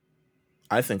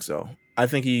 I think so. I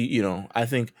think I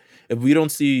think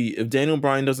if Daniel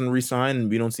Bryan doesn't resign and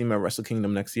we don't see him at Wrestle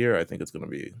Kingdom next year, I think it's going to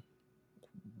be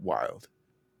wild.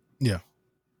 Yeah.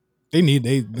 New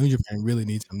Japan really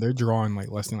needs him. They're drawing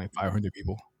less than 500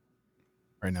 people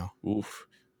right now. Oof.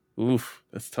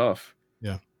 That's tough.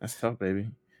 Yeah. That's tough,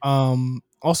 baby.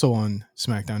 Also on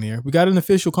SmackDown here, we got an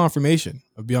official confirmation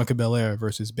of Bianca Belair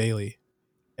versus Bayley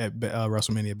at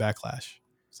WrestleMania Backlash.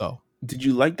 So, did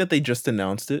you like that they just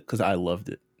announced it? Because I loved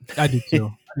it. I did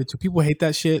too. People hate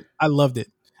that shit. I loved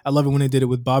it. I love it when they did it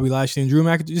with Bobby Lashley and Drew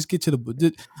McIntyre. Just get to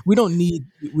the. We don't need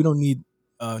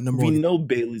number one. We know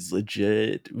Bayley's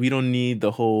legit. We don't need the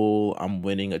whole I'm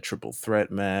winning a triple threat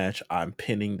match. I'm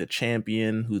pinning the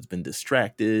champion who's been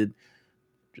distracted.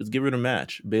 Just give her the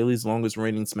match. Bayley's longest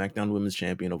reigning SmackDown Women's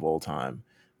Champion of all time.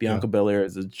 Bianca Belair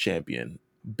is a champion.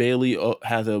 Bayley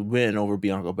has a win over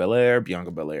Bianca Belair.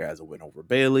 Bianca Belair has a win over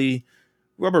Bayley.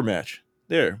 Rubber match.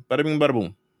 There. Bada bing, bada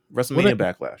boom. WrestleMania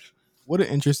Backlash. What an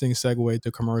interesting segue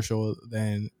to commercial.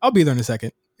 Then I'll be there in a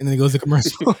second. And then it goes to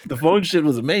commercial. The phone shit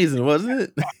was amazing,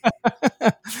 wasn't it?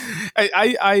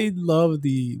 I love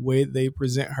the way they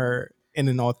present her in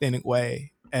an authentic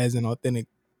way as an authentic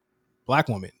Black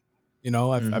woman. I feel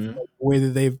like the way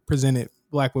that they've presented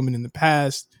Black women in the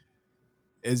past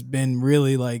has been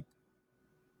really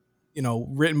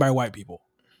written by white people.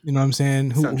 You know what I'm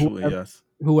saying?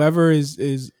 Whoever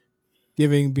is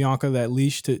giving Bianca that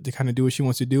leash to kind of do what she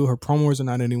wants to do. Her promos are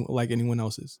not like anyone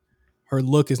else's. Her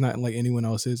look is not like anyone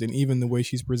else's. And even the way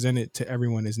she's presented to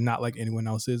everyone is not like anyone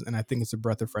else's. And I think it's a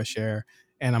breath of fresh air.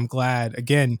 And I'm glad,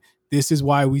 again, this is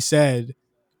why we said,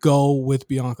 go with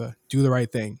Bianca, do the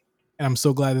right thing. And I'm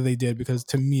so glad that they did, because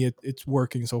to me, it's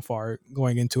working so far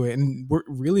going into it. And we're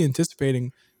really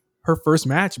anticipating her first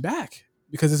match back,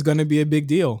 because it's going to be a big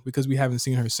deal, because we haven't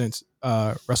seen her since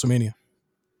WrestleMania.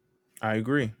 I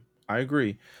agree.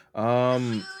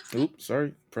 Oops,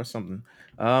 sorry. Press something.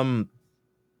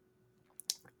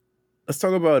 Let's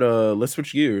talk about let's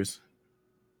switch gears.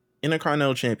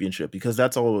 Intercontinental Championship, because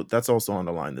that's also on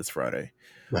the line this Friday.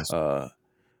 Yes.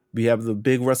 We have the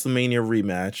big WrestleMania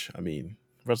rematch. I mean,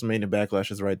 WrestleMania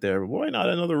Backlash is right there. Why not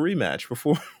another rematch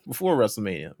before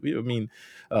WrestleMania?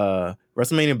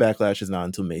 WrestleMania Backlash is not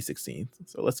until May 16th.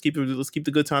 So let's keep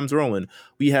the good times rolling.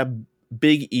 We have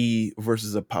Big E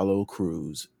versus Apollo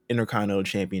Crews, Intercontinental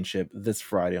Championship, this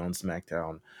Friday on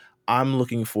SmackDown. I'm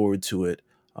looking forward to it.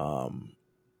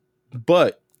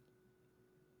 But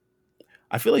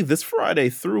I feel like this Friday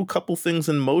threw a couple things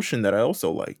in motion that I also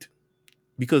liked,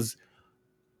 because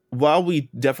while we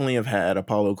definitely have had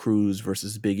Apollo Crews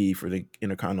versus Big E for the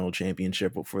Intercontinental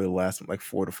Championship for the last like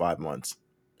 4 to 5 months,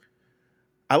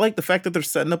 I like the fact that they're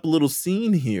setting up a little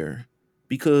scene here,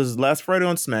 because last Friday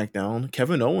on SmackDown,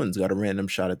 Kevin Owens got a random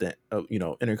shot at the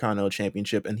Intercontinental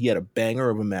Championship, and he had a banger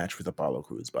of a match with Apollo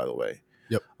Crews, by the way.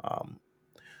 Yep.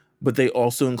 But they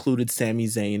also included Sami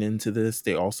Zayn into this.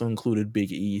 They also included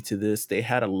Big E to this. They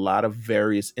had a lot of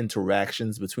various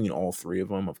interactions between all three of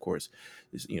them. Of course,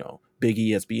 Big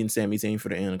E has beaten Sami Zayn for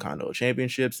the Intercontinental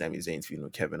Championship. Sami Zayn's feuding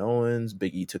with Kevin Owens.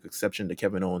 Big E took exception to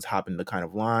Kevin Owens hopping the kind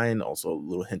of line. Also, a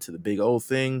little hint to the Big O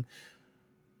thing.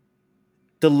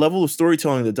 The level of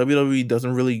storytelling that WWE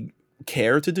doesn't really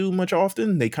care to do much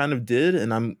often, they kind of did,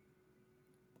 and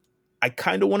I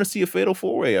kind of want to see a fatal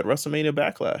 4-way at WrestleMania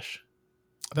Backlash.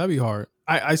 That'd be hard.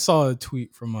 I saw a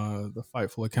tweet from the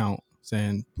Fightful account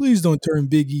saying, "Please don't turn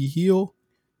Big E heel."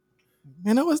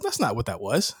 Man, that's not what that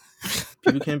was.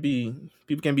 People can't be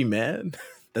mad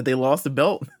that they lost the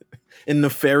belt in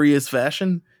nefarious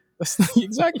fashion. That's not,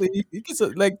 exactly.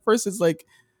 Like first it's like,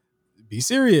 be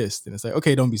serious. Then it's like,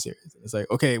 okay, don't be serious. It's like,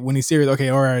 okay, when he's serious, okay,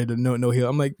 all right, no heel.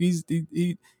 I'm like,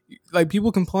 like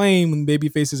people complain when baby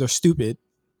faces are stupid,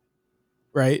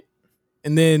 right?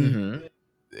 And then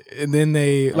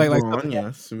they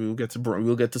yes, we'll get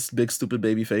to big stupid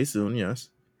baby face soon. Yes,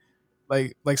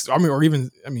 like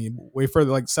way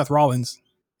further, like Seth Rollins,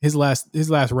 his last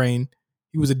reign,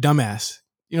 he was a dumbass.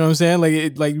 You know what I'm saying?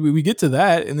 Like we get to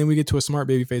that, and then we get to a smart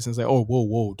baby face, and it's like, oh,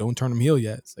 whoa, don't turn him heel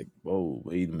yet. It's like, whoa,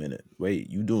 wait a minute,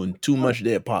 you doing too much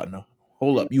there, partner.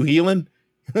 Hold up, you healing?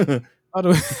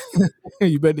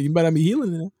 you better be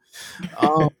healing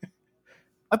now.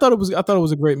 I thought it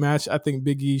was a great match. I think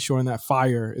Big E showing that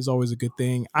fire is always a good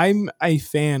thing. I'm a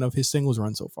fan of his singles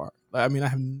run so far. I mean, I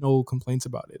have no complaints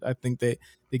about it. I think they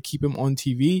keep him on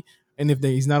TV, and if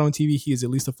he's not on TV, he is at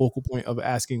least a focal point of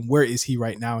asking where is he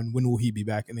right now and when will he be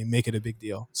back, and they make it a big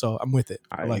deal. So I'm with it.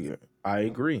 I like it. I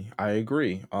agree.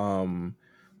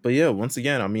 But yeah, once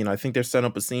again, I mean, I think they're setting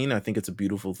up a scene. I think it's a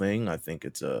beautiful thing. I think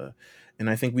and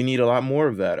I think we need a lot more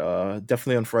of that.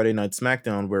 Definitely on Friday Night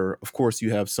SmackDown, where of course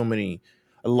you have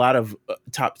a lot of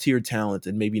top tier talent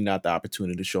and maybe not the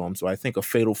opportunity to show them. So I think a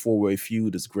fatal 4-way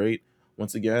feud is great.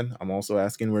 Once again, I'm also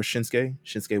asking where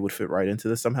Shinsuke would fit right into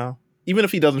this somehow. Even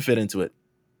if he doesn't fit into it,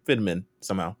 fit him in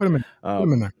somehow. Put him in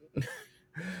there.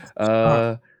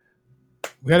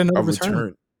 We had another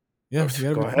return. Yeah,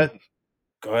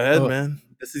 go ahead, man.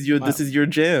 This is your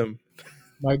jam.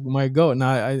 My goat.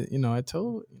 Now I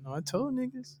told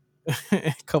niggas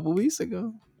a couple weeks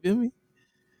ago. Feel me?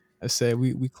 I said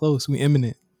we close, we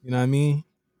imminent. You know what I mean?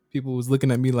 People was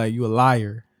looking at me like you a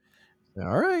liar. Said,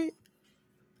 all right,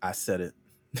 I said it.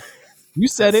 You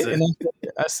said it, and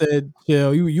I said,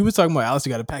 chill. You were talking about Aleister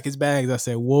got to pack his bags. I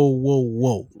said,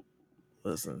 whoa.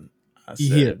 Listen, I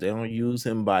said if they don't use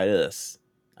him by us,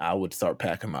 I would start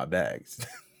packing my bags.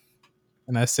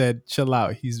 And I said, chill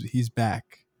out. He's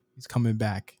back. He's coming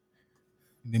back.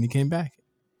 And then he came back.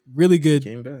 Really good.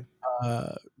 Came back.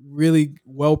 Really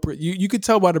well. You could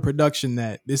tell by the production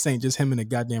that this ain't just him in a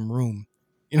goddamn room.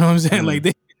 You know what I'm saying? Like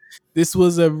this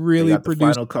was a really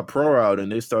produced. Final Cut Pro out,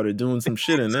 and they started doing some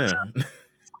shit in there.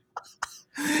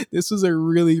 This was a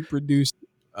really produced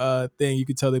thing. You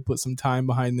could tell they put some time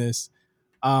behind this.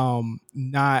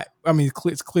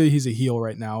 It's clear he's a heel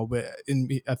right now, but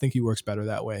I think he works better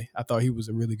that way. I thought he was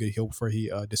a really good heel before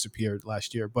he disappeared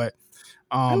last year, but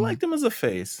I liked him as a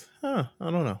face. I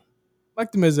don't know.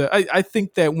 Liked him as I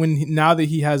think that now that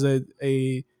he has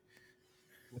a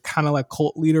kind of like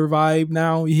cult leader vibe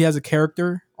now, he has a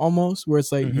character almost where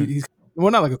it's like he's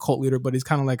not like a cult leader, but he's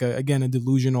kind of like a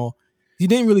delusional. He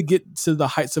didn't really get to the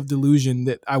heights of delusion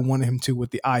that I wanted him to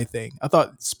with the eye thing. I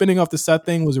thought spinning off the Seth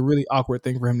thing was a really awkward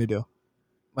thing for him to do.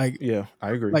 Like, yeah,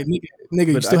 I agree. Like,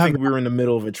 nigga, but I think we were in the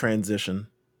middle of a transition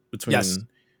between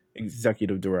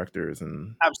executive directors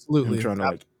and absolutely him trying to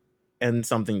like end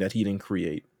something that he didn't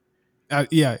create.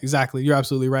 Yeah, exactly. You're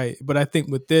absolutely right. But I think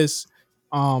with this,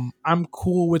 I'm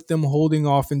cool with them holding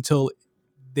off until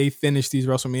they finish these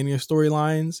WrestleMania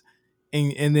storylines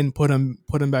and then put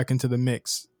them back into the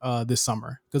mix this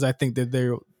summer, because I think that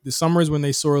the summer is when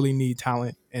they sorely need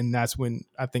talent, and that's when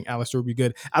I think Aleister would be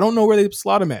good. I don't know where they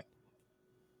slot him at.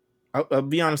 I'll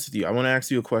be honest with you. I want to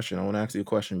ask you a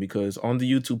question because on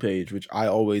the YouTube page, which I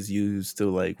always use to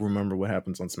like remember what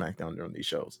happens on SmackDown during these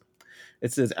shows,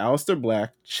 it says Aleister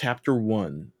Black Chapter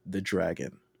 1, The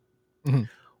Dragon. Mm-hmm.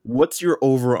 What's your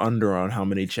over/under on how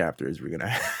many chapters we're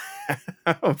gonna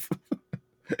have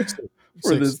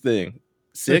for this thing?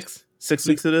 Six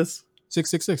weeks of this?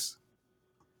 666.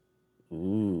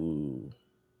 Ooh.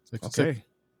 Okay.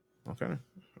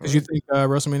 Because you think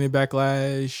WrestleMania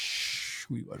Backlash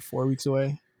We 4 weeks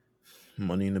away.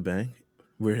 Money in the Bank,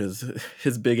 where his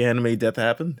big anime death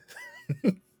happened.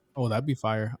 Oh, that'd be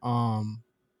fire.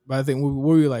 But I think what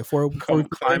were we like 4 weeks away?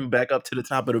 Climb back up to the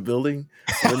top of the building,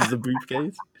 wins the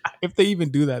briefcase. If they even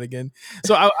do that again.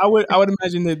 So I would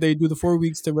imagine that they do the 4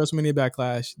 weeks to WrestleMania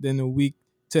Backlash, then a week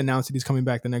to announce that he's coming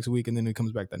back the next week, and then he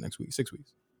comes back that next week. 6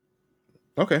 weeks.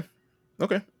 Okay.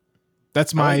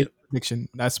 That's my prediction.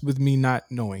 That's with me not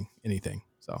knowing anything.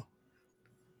 So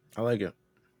I like it.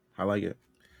 I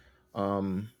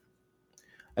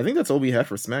think that's all we had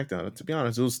for SmackDown. To be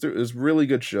honest, it was a really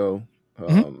good show.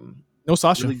 No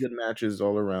Sasha. Really good matches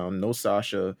all around. No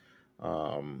Sasha.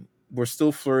 We're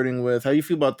still flirting with. How you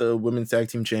feel about the women's tag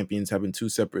team champions having 2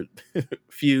 separate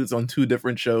feuds on 2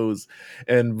 different shows,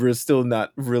 and we're still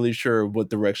not really sure what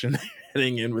direction they're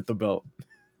heading in with the belt.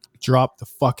 Drop the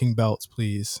fucking belts,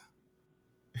 please.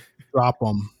 Drop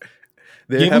them.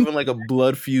 They're having like a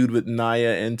blood feud with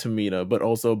Nia and Tamina, but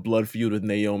also a blood feud with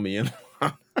Naomi and.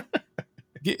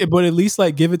 But at least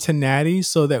like give it to Natty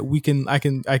so that I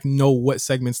can know what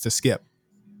segments to skip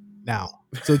now.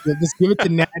 So just give it to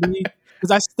Natty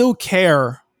because I still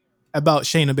care about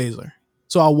Shayna Baszler.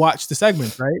 So I'll watch the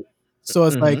segments, right? So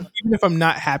it's like even if I'm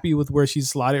not happy with where she's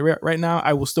slotted right now,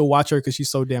 I will still watch her because she's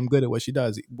so damn good at what she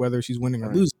does, whether she's winning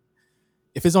or losing.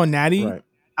 If it's on Natty,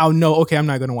 I'll know, okay, I'm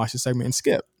not going to watch the segment and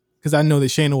skip because I know that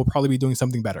Shayna will probably be doing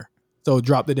something better. So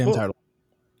drop the damn title.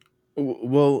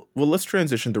 Well, let's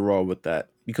transition to Raw with that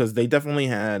because they definitely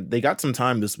they got some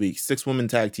time this week. 6-woman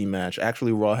tag team match.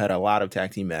 Actually, Raw had a lot of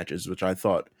tag team matches, which I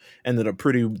thought ended up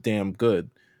pretty damn good,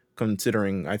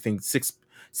 considering I think 6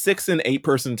 and 8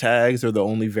 person tags are the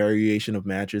only variation of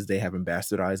matches they haven't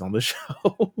bastardized on the show.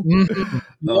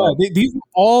 Yeah, these were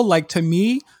all like to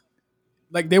me,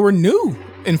 like they were new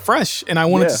and fresh, and I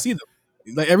wanted to see them.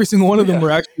 Like every single one of them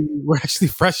were actually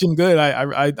fresh and good.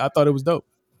 I thought it was dope.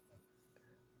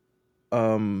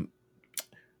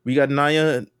 We got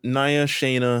Nia,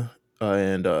 Shayna,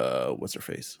 and what's her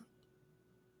face?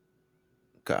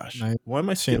 Gosh, why am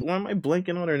I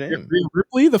blanking on her name? Rhea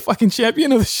Ripley, the fucking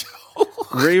champion of the show.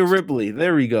 Rhea Ripley.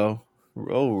 There we go.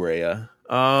 Oh, Rhea.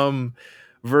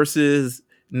 Versus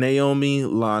Naomi,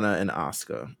 Lana, and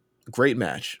Asuka. Great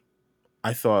match.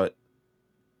 I thought.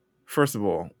 First of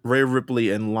all, Rhea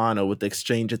Ripley and Lana with the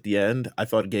exchange at the end, I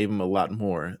thought gave him a lot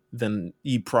more than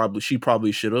she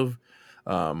probably should have.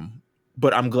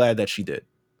 But I'm glad that she did.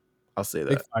 I'll say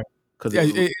that because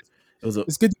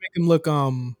it's good to make him look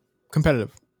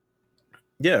competitive.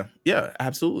 Yeah,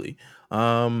 absolutely.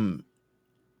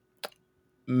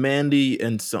 Mandy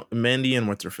and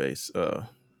what's her face?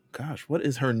 Gosh, what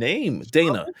is her name?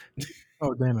 Dana.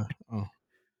 Oh, Dana. Oh,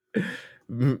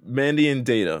 Mandy and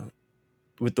Dana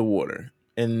with the water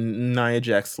and Nia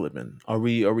Jax slipping. Are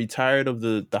we tired of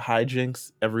the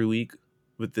hijinks every week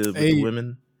with the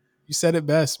women? You said it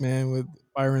best, man, with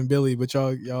Fire and Billy, but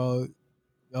y'all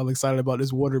excited about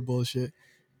this water bullshit.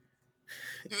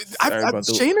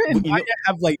 Shayna and Nia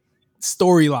have like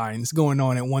storylines going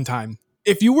on at one time.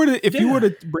 If you were to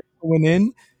bring someone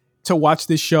in to watch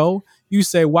this show, you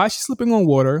say, why is she slipping on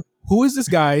water? Who is this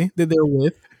guy that they're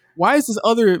with? Why is this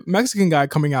other Mexican guy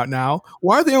coming out now?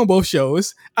 Why are they on both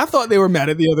shows? I thought they were mad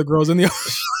at the other girls in the other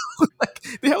show. Like,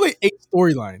 they have like 8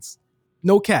 storylines.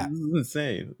 No cap. This is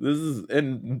insane.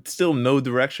 And still no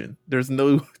direction. There's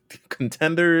no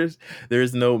contenders.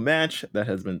 There's no match that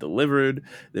has been delivered.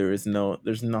 There's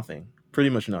nothing. Pretty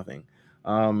much nothing.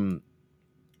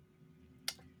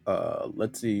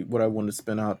 Let's see what I want to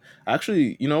spin out.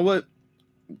 Actually, you know what?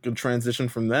 Good transition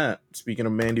from that. Speaking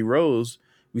of Mandy Rose,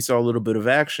 we saw a little bit of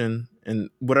action. And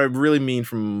what I really mean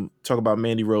from talk about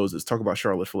Mandy Rose is talk about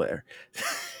Charlotte Flair.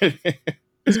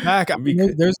 It's back. I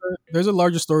mean, there's a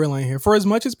larger storyline here. For as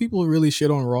much as people really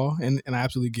shit on Raw, and I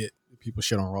absolutely get people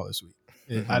shit on Raw this week.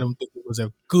 I don't think it was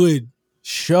a good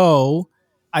show.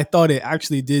 I thought it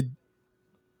actually did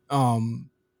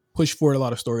push forward a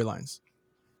lot of storylines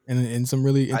and some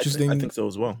really interesting. I think so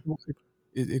as well.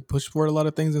 It pushed forward a lot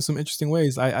of things in some interesting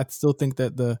ways. I still think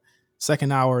that the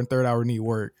second hour and third hour need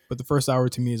work, but the first hour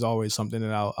to me is always something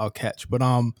that I'll catch. But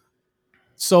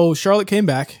so Charlotte came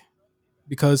back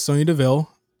because Sonya Deville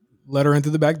let her into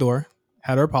the back door,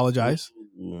 had her apologize,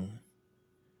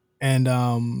 and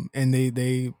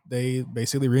they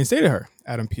basically reinstated her.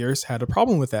 Adam Pearce had a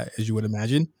problem with that, as you would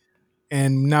imagine,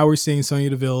 and now we're seeing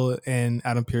Sonya Deville and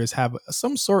Adam Pearce have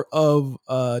some sort of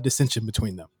dissension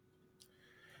between them.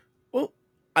 Well,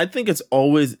 I think it's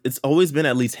always been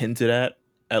at least hinted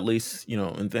at least,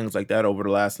 and things like that over the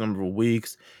last number of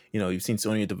weeks. You've seen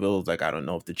Sonya Deville's like, I don't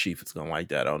know if the chief is going to like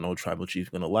that. I don't know if Tribal Chief is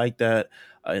going to like that.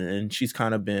 And she's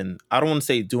kind of been, I don't want to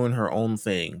say doing her own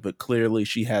thing, but clearly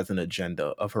she has an agenda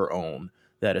of her own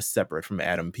that is separate from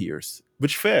Adam Pearce.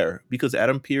 Which fair, because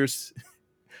Adam Pearce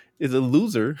is a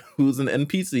loser who's an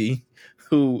NPC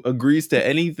who agrees to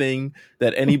anything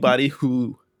that anybody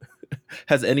who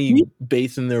has any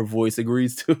bass in their voice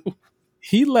agrees to.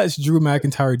 He lets Drew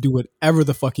McIntyre do whatever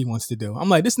the fuck he wants to do. I'm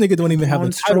like, this nigga don't even have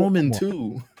the title Strowman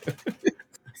too.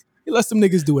 He lets them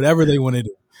niggas do whatever they want to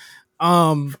do.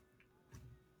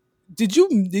 Did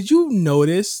you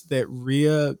notice that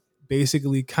Rhea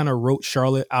basically kind of wrote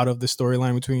Charlotte out of the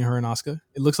storyline between her and Asuka?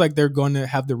 It looks like they're going to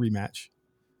have the rematch.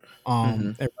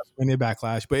 At WrestleMania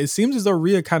Backlash, but it seems as though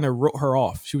Rhea kind of wrote her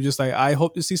off. She was just like, I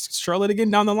hope to see Charlotte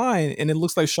again down the line, and it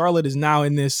looks like Charlotte is now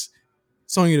in this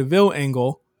Sonya Deville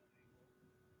angle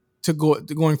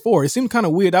going forward. It seemed kind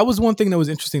of weird. That was one thing that was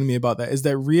interesting to me about that, is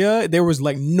that Rhea, there was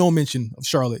like no mention of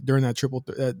Charlotte during that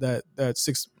that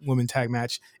 6-woman tag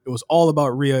match. It was all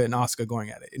about Rhea and Asuka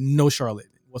going at it, and no Charlotte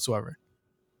whatsoever.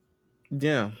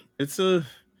 Yeah, that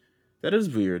is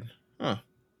weird, huh?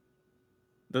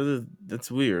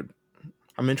 That's weird.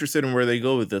 I'm interested in where they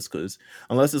go with this, because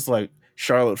unless it's like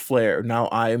Charlotte Flair, now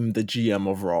I'm the GM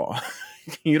of Raw.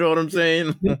 You know what I'm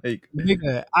saying? Like,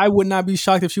 nigga, I would not be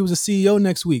shocked if she was a CEO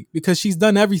next week, because she's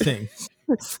done everything.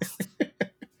 I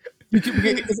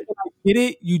get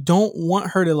it. You don't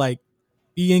want her to like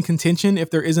be in contention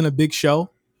if there isn't a big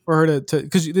show for her to.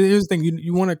 Because here's the thing: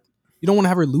 you don't want to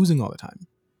have her losing all the time.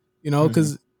 You know,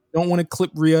 because you don't want to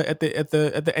clip Rhea at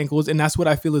the ankles, and that's what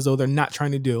I feel as though they're not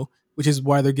trying to do, which is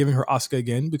why they're giving her Asuka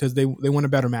again, because they want a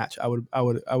better match. I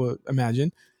would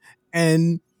imagine,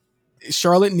 and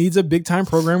Charlotte needs a big time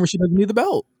program where she doesn't need the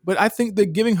belt. But I think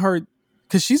that giving her,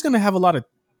 because she's going to have a lot of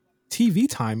TV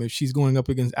time if she's going up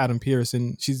against Adam Pearce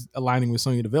and she's aligning with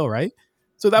Sonya Deville, right?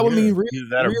 So that would mean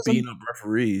Rhea's beating up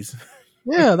referees.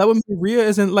 Yeah, that would mean Rhea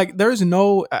isn't like. There's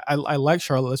no. I like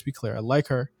Charlotte. Let's be clear. I like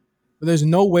her. But there's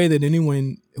no way that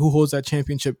anyone who holds that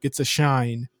championship gets a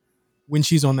shine when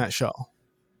she's on that show.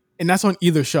 And that's on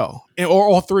either show, or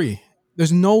all three.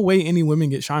 There's no way any women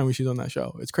get shine when she's on that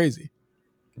show. It's crazy.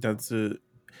 That's it.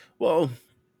 Well,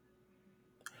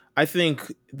 I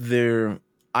think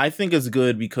it's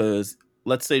good because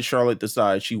let's say Charlotte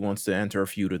decides she wants to enter a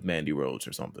feud with Mandy Rose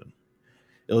or something.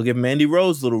 It'll give Mandy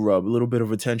Rose a little bit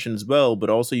of attention as well, but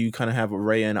also you kind of have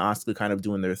Rhea and Asuka kind of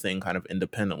doing their thing kind of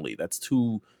independently. That's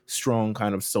two strong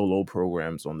kind of solo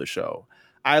programs on the show.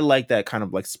 I like that kind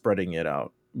of like spreading it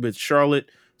out. With Charlotte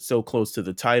so close to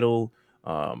the title,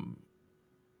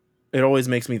 it always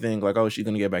makes me think like, oh, she's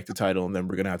going to get back the title and then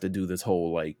we're going to have to do this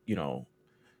whole like, you know,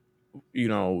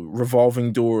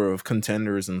 revolving door of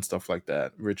contenders and stuff like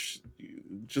that, which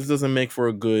just doesn't make for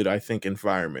a good, I think,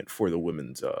 environment for the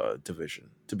women's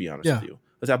division, to be honest with you.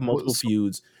 Let's have multiple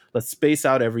feuds. Let's space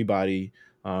out everybody.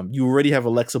 You already have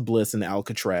Alexa Bliss and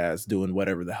Alcatraz doing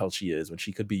whatever the hell she is when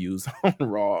she could be used on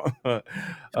Raw. That's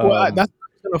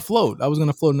going to float. I was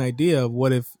going to float an idea of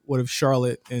what if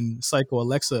Charlotte and Psycho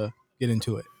Alexa get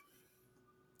into it.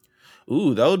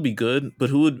 Ooh, that would be good. But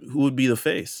who would be the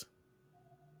face?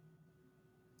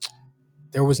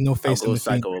 There was no face in the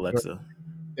Psycho Fiend. Alexa.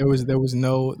 There was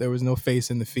no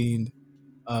face in the Fiend.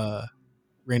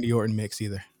 Randy Orton mix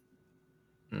either.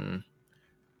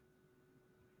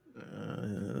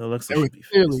 Alexa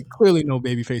there was clearly no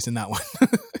baby face in that one.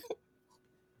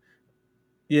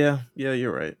 Yeah,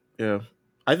 you're right. Yeah,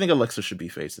 I think Alexa should be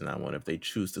face in that one if they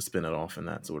choose to spin it off in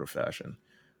that sort of fashion.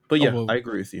 But yeah, I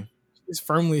agree with you. He's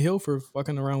firmly heel for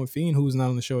fucking around with Fiend, who's not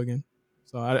on the show again.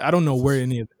 So I don't know where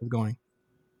any of this is going.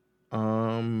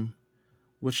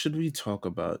 What should we talk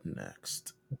about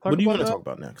next? What do you want to talk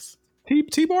about next?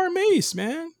 T-Bar and Mace,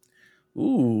 man.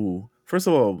 Ooh, first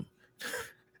of all,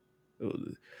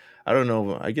 I don't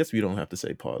know. I guess we don't have to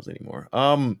say pause anymore.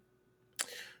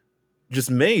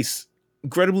 Just Mace,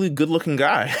 incredibly good-looking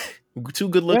guy. Too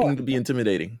good-looking to be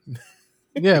intimidating.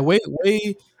 Yeah, way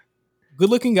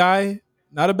good-looking guy.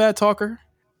 Not a bad talker.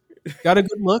 Got a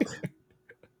good look.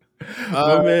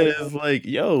 My man is like,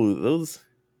 yo,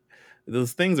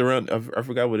 those things around. I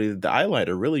forgot what it is. The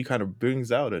eyeliner really kind of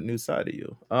brings out a new side of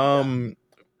you.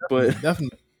 But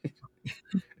definitely.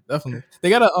 They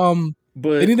gotta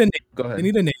But they need a name. Go ahead. They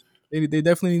need a name. They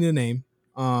definitely need a name.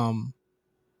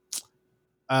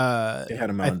 They had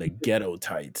him on the ghetto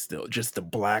tights still, just the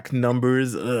black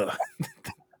numbers. Ugh.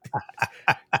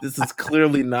 This is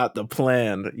clearly not the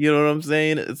plan. You know what I'm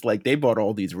saying? It's like they bought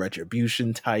all these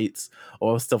Retribution tights,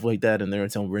 all stuff like that, and they were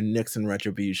telling we're Nixon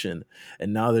Retribution,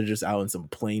 and now they're just out in some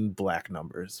plain black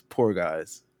numbers. Poor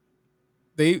guys.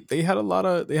 They had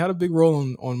a big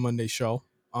role on Monday's show.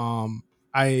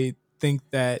 I think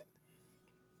that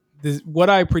what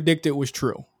I predicted was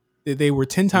true. They were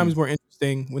 10 times more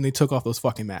interesting when they took off those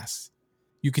fucking masks.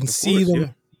 You can see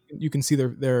them. You can see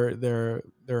their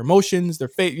emotions, their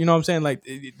fate. You know what I'm saying? Like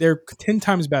they're 10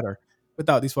 times better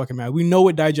without these fucking men. We know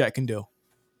what Dijak can do,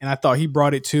 and I thought he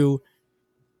brought it to.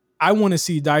 I want to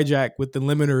see Dijak with the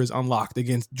limiters unlocked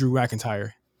against Drew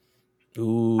McIntyre.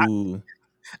 Ooh,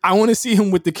 I want to see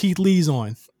him with the Keith Lees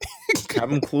on.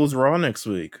 have him close Raw next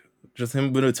week. Just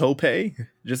him with a tope,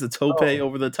 just a tope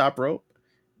over the top rope.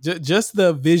 Just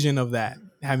the vision of that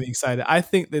had me excited. I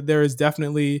think that there is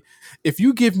definitely, if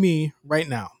you give me right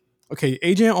now, okay,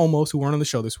 AJ and Omos, who weren't on the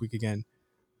show this week again,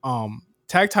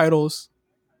 tag titles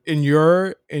in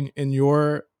your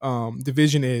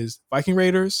division is Viking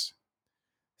Raiders,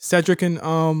 Cedric and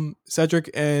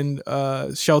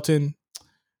Shelton,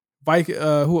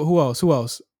 who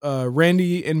else?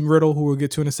 Randy and Riddle, who we'll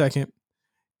get to in a second,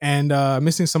 and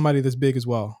missing somebody that's big as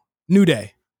well. New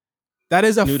Day. That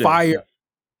is a fire. Yeah.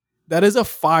 That is a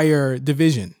fire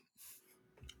division.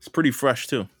 It's pretty fresh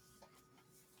too.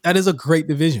 That is a great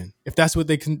division. If that's what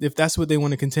they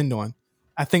want to contend on,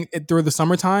 I think through the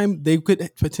summertime they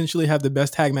could potentially have the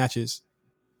best tag matches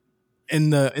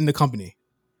in the company.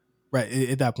 Right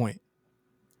at that point.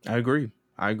 I agree.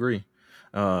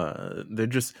 They're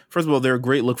just, first of all, they're a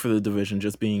great look for the division,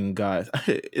 just being guys.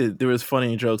 There was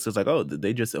funny jokes. It's like, oh, did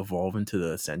they just evolve into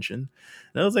the Ascension?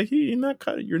 And I was like, hey,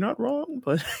 you're not wrong,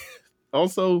 but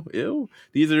also, ew,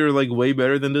 these are like way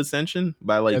better than the Ascension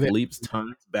by like leaps,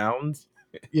 tons, bounds.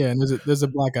 Yeah, and there's a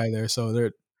black guy there, so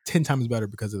they're 10 times better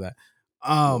because of that.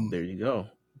 Well, there you go.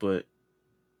 But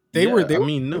they were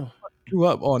no. Drew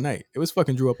up all night. It was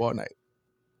fucking Drew up all night.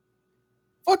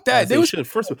 Fuck that. They should.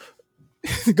 First of all,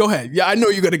 go ahead. Yeah, I know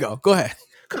you're gonna go. Go ahead.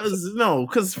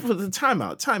 Because for the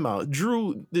timeout.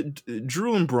 Drew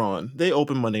and Braun, they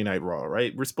open Monday Night Raw,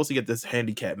 right? We're supposed to get this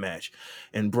handicap match,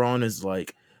 and Braun is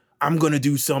like, I'm gonna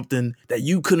do something that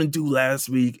you couldn't do last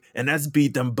week, and that's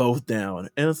beat them both down.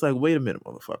 And it's like, wait a minute,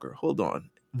 motherfucker, hold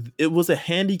on. It was a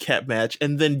handicap match,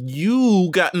 and then you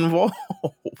got involved.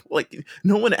 Like,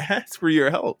 no one asked for your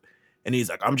help. And he's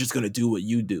like, I'm just gonna do what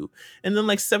you do. And then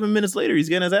like 7 minutes later, he's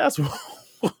getting his ass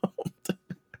whooped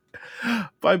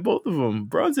by both of them.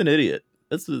 Braun's an idiot.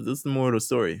 That's the moral of the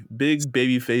story. Big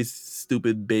baby face,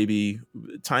 stupid baby,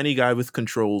 tiny guy with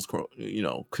controls,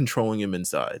 controlling him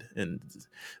inside. And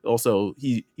also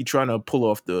he trying to pull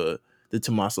off the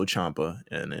Tommaso Ciampa,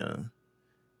 and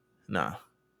nah.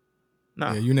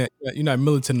 Yeah, you're not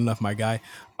militant enough, my guy.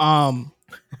 Braun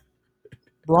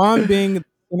being the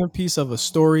centerpiece of a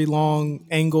story long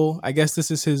angle. I guess this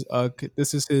is his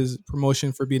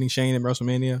promotion for beating Shane at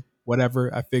WrestleMania.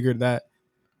 Whatever. I figured that.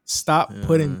 Stop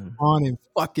putting Braun in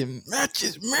fucking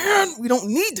matches, man. We don't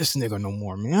need this nigga no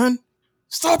more, man.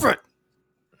 Stop it.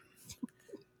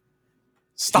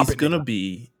 Stop He's it. Gonna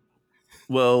be.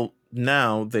 Well,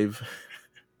 now they've.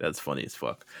 That's funny as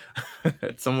fuck.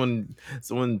 Someone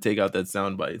take out that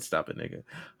soundbite. Stop it, nigga.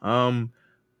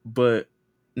 But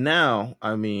now,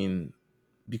 I mean,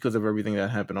 because of everything that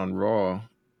happened on Raw,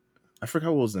 I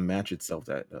forgot what was the match itself.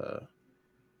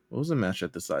 What was the match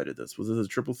that decided this? Was it a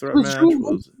triple threat match?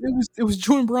 It was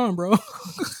Drew and Braun, bro.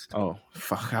 Oh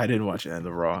fuck! I didn't watch it in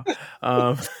the Raw.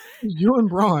 Drew and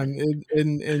Braun,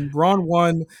 and Braun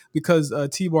won because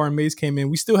T-Bar and Mace came in.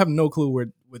 We still have no clue what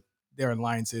their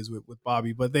alliance is with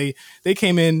Bobby, but they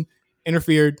came in,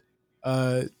 interfered.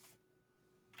 Drew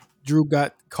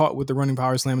got caught with the running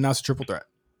power slam, and now it's a triple threat.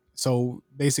 So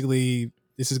basically,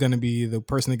 this is going to be the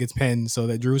person that gets pinned, so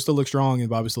that Drew still looks strong and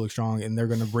Bobby still looks strong, and they're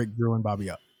going to break Drew and Bobby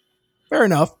up. Fair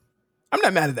enough. I'm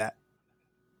not mad at that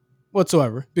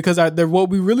whatsoever, because what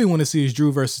we really want to see is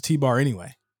Drew versus T-Bar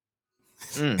anyway.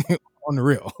 On the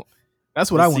real,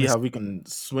 that's what I want to see. How we can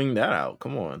swing that out.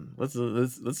 Come on,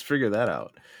 let's figure that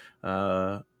out.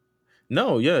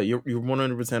 No, yeah, you're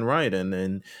 100% right,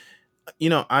 and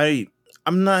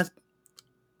I'm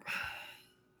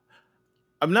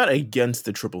not against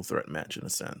the triple threat match in a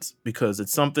sense, because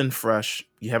it's something fresh.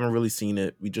 You haven't really seen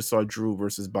it. We just saw Drew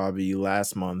versus Bobby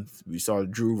last month. We saw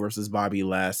Drew versus Bobby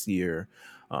last year.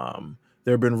 There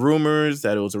have been rumors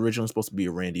that it was originally supposed to be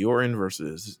a Randy Orton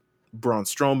versus Braun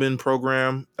Strowman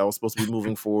program that was supposed to be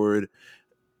moving forward,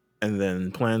 and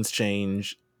then plans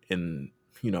change, and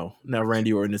now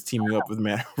Randy Orton is teaming up with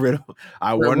Matt Riddle.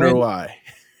 I wonder why.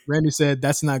 Randy said,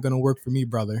 "That's not going to work for me,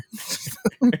 brother."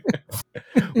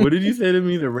 What did you say to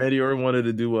me? That Randy Orton wanted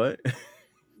to do what?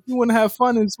 You want to have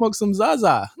fun and smoke some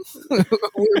Zaza with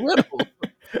Riddle.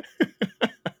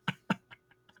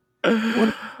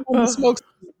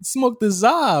 Smoke the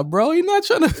Za, bro. You're not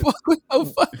trying to fuck with no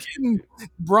fucking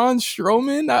Braun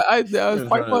Strowman.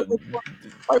 Fightful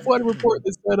had a report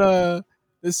that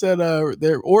said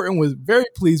that Orton was very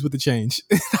pleased with the change.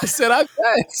 I said, I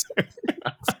bet.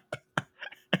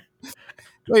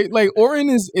 like Orton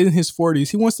is in his 40s.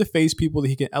 He wants to face people that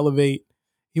he can elevate.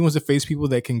 He wants to face people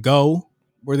that can go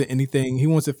more than anything. He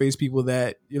wants to face people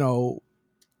that, you know.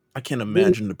 I can't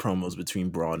imagine the promos between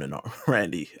Braun and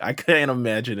Randy. I can't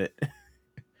imagine it.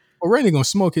 Well, Randy gonna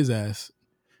smoke his ass.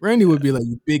 Randy would be like,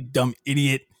 "You big dumb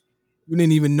idiot! You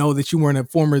didn't even know that you weren't a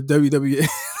former WWE."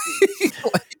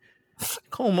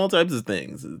 Call him all types of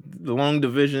things, the long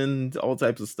division, all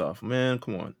types of stuff. Man,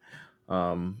 come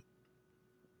on.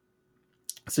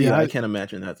 So yeah, I can't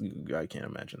imagine that. I can't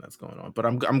imagine that's going on. But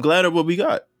I'm glad at what we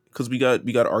got, because we got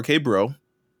RK Bro,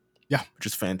 which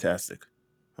is fantastic.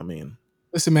 I mean,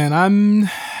 listen, man, I'm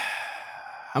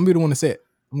be the one to say it.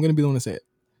 I'm gonna be the one to say it.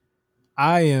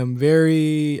 I'm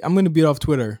gonna beat off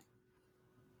Twitter.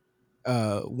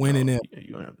 When and if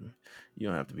you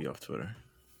don't have to be off Twitter.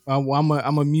 I'm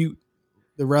a mute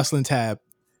the wrestling tab.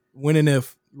 When and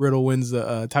if Riddle wins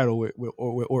the title with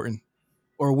Orton,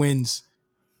 or wins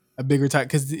a bigger title,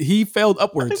 because he failed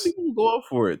upwards. I think people go out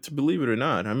for it, to believe it or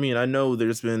not. I mean, I know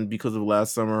there's been, because of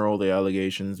last summer, all the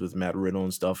allegations with Matt Riddle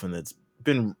and stuff, and it's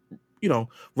been, you know,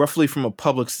 roughly from a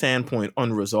public standpoint,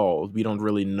 unresolved. We don't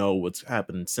really know what's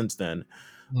happened since then.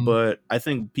 But I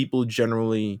think people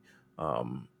generally,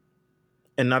 and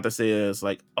not to say it's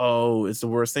like, oh, it's the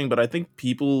worst thing, but I think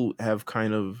people have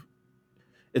kind of,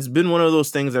 it's been one of those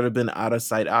things that have been out of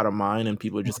sight, out of mind, and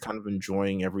people are just kind of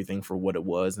enjoying everything for what it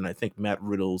was. And I think Matt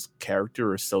Riddle's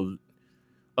character is so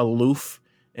aloof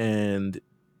and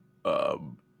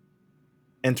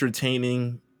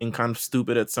entertaining and kind of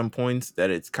stupid at some points that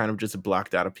it's kind of just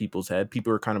blocked out of people's head.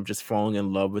 People are kind of just falling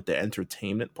in love with the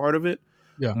entertainment part of it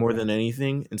more than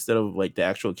anything, instead of like the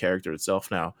actual character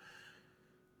itself. Now,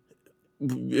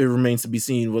 it remains to be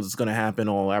seen what's going to happen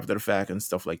all after the fact and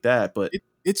stuff like that. But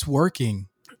it's working.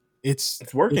 It's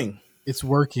working. It's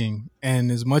working.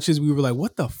 And as much as we were like,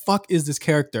 what the fuck is this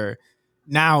character?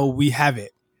 Now we have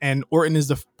it. And Orton is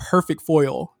the perfect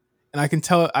foil. And I can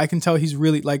tell he's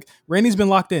really, like, Randy's been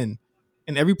locked in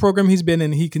every program he's been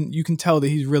in. You can tell that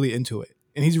he's really into it,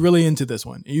 and he's really into this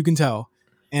one. You can tell.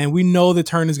 And we know the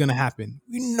turn is going to happen.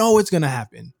 We know it's going to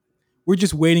happen. We're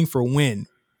just waiting for when.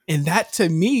 And that, to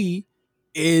me,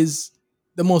 is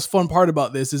the most fun part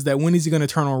about this, is that when is he going to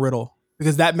turn on Riddle?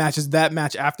 Because that match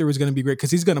after is going to be great,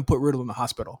 because he's going to put Riddle in the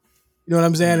hospital. You know what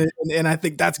I'm saying? And I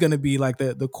think that's going to be like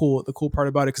the cool part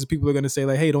about it, because people are going to say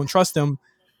like, hey, don't trust him.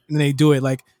 And then they do it.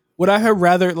 Like, would I have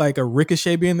rather like a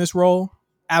Ricochet be in this role?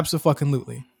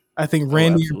 Absolutely. I think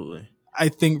Randy,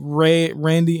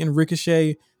 Randy and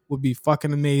Ricochet would be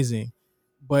fucking amazing.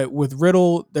 But with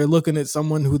Riddle, they're looking at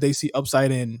someone who they see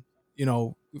upside in, you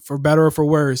know, for better or for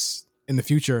worse in the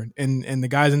future. And the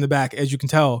guys in the back, as you can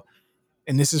tell,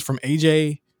 and this is from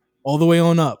AJ all the way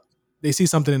on up, they see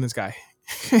something in this guy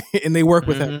and they work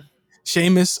with him.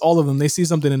 Sheamus, all of them, they see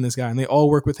something in this guy and they all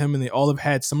work with him, and they all have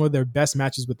had some of their best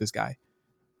matches with this guy.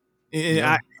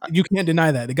 You can't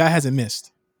deny that. The guy hasn't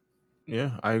missed.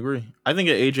 Yeah, I agree. I think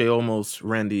an AJ almost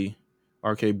Randy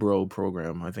RK Bro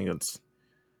program, I think it's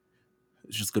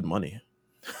just good money.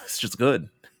 It's just good.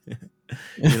 You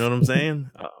know what I'm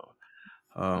saying?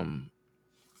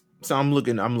 So I'm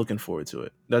looking forward to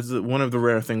it. That's one of the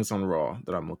rare things on Raw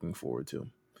that I'm looking forward to.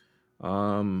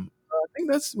 I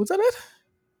think was that it?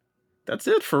 That's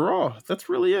it for Raw. That's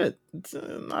really it. It's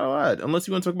not a lot, unless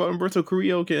you want to talk about Humberto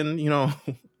Carrillo and, you know,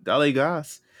 Dale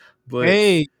Gas. But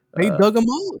hey, they dug him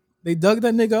up. They dug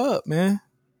that nigga up, man.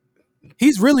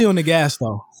 He's really on the gas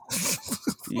though.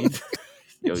 He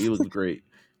looks great.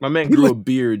 My man grew a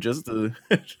beard just to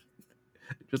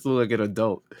look like an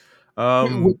adult.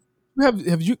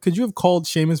 Could you have called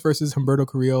Sheamus versus Humberto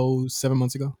Carrillo 7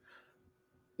 months ago?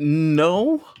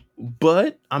 No,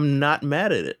 but I'm not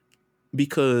mad at it,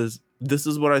 because this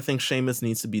is what I think Sheamus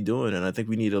needs to be doing, and I think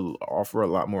we need to offer a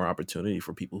lot more opportunity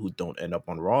for people who don't end up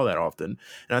on Raw that often.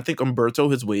 And I think Humberto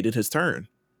has waited his turn,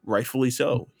 rightfully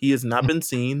so. He has not been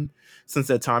seen since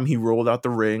that time he rolled out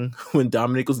the ring when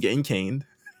Dominic was getting caned.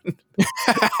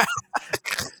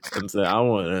 I'm saying I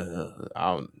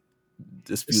don't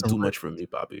dispute too much from me,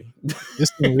 Bobby.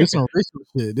 This some racial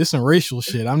shit. This some racial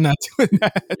shit. I'm not doing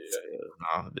that.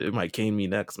 Nah, it might cane me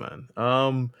next,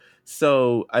 man.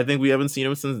 So I think we haven't seen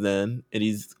him since then, and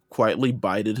he's quietly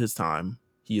bided his time.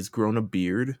 He has grown a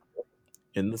beard,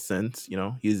 in the sense, you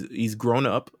know, he's grown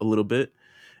up a little bit,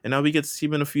 and now we get to see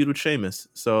him in a feud with Sheamus.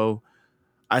 So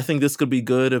I think this could be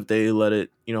good if they let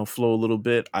it, you know, flow a little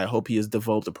bit. I hope he has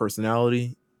developed a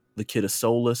personality. The kid is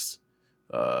soulless.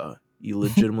 He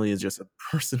legitimately is just a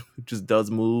person who just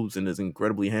does moves and is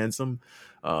incredibly handsome.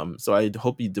 So I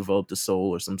hope he developed a soul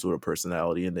or some sort of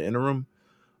personality in the interim.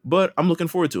 But I'm looking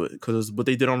forward to it, because what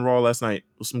they did on Raw last night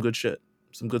was some good shit,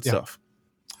 some good stuff.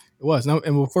 It was. Now,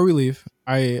 and before we leave,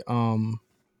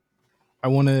 I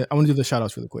want to do the shout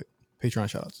outs really quick. Patreon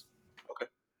shout outs. Okay.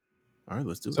 All right,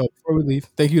 let's do it. So before we leave,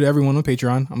 thank you to everyone on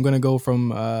Patreon. I'm going to go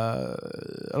from, I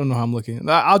don't know how I'm looking.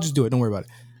 I'll just do it. Don't worry about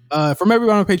it. From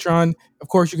everyone on Patreon, of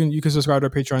course, you can subscribe to our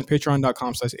Patreon,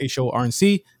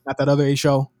 patreon.com/ashowrnc, not that other A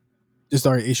show, just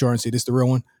our A show RNC. This is the real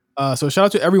one. So shout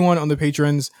out to everyone on the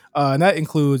patrons. And that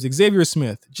includes Xavier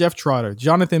Smith, Jeff Trotter,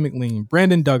 Jonathan McLean,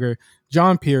 Brandon Duggar,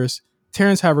 John Pierce,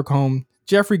 Terrence Havercombe,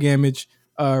 Jeffrey Gamage,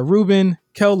 Ruben,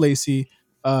 Kel Lacey,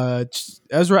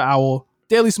 Ezra Owl,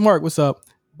 Daily Smart, what's up?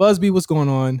 Busby, what's going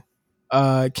on?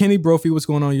 Kenny Brophy, what's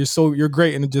going on? You're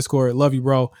great in the Discord. Love you,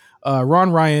 bro.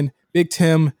 Ron Ryan, Big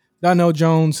Tim, Donnell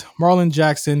Jones, Marlon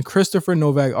Jackson, Christopher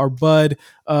Novak, our bud,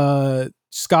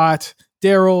 Scott,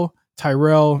 Daryl,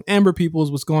 Tyrell, Amber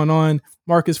Peoples, what's going on?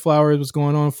 Marcus Flowers, what's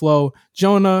going on? Flo,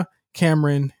 Jonah,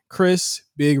 Cameron, Chris,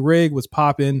 Big Rig, what's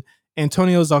popping?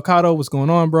 Antonio Zalcato, what's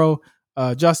going on, bro?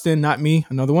 Justin, not me,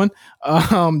 another one.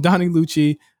 Donnie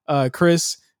Lucci,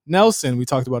 Chris, Nelson, we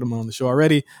talked about him on the show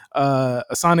already.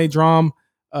 Asane Drum,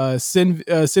 Sin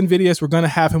Vidius, we're gonna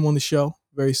have him on the show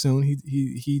very soon.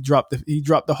 He dropped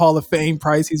the Hall of Fame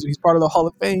price. He's part of the Hall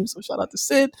of Fame, so shout out to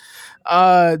Sid.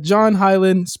 John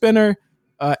Highland, Spinner,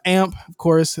 Amp, of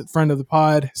course, friend of the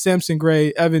pod, Samson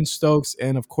Gray, Evan Stokes,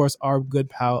 and of course our good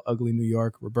pal Ugly New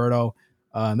York, Roberto.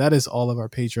 That is all of our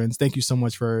patrons. Thank you so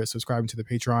much for subscribing to the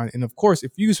Patreon. And of course,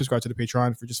 if you subscribe to the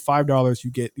Patreon for just $5, you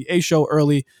get the A show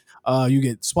early. You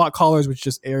get Spot Callers, which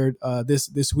just aired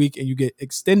this week, and you get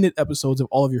extended episodes of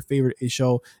all of your favorite A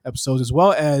show episodes, as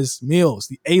well as Meelz,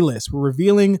 the A list. We're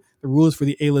revealing the rules for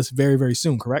the A list very, very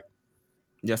soon, correct?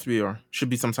 Yes, we are. Should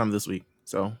be sometime this week.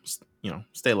 So,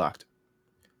 stay locked.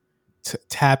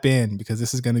 Tap in, because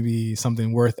this is going to be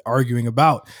something worth arguing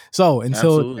about. So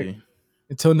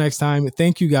until next time,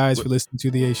 thank you guys for listening to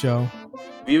the A show.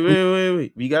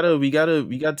 Wait. We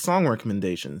got song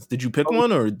recommendations. Did you pick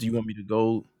one, or do you want me to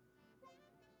go?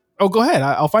 Oh, go ahead.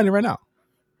 I'll find it right now.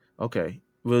 Okay.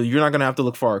 Well, you're not gonna have to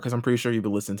look far, because I'm pretty sure you've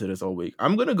been listening to this all week.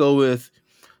 I'm gonna go with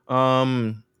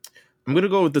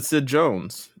the Sid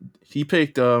Jones. He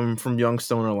picked from Young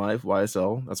Stoner Life,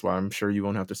 YSL. That's why I'm sure you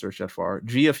won't have to search that far.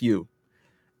 GFU.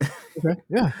 Okay.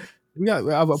 Yeah.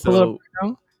 I'll pull it up right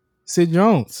now. Sid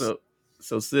Jones.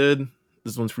 So Sid,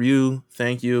 this one's for you.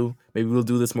 Thank you. Maybe we'll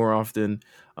do this more often.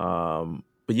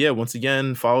 But yeah, once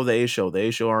again, follow the A Show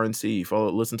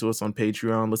RNC. Listen to us on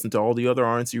Patreon. Listen to all the other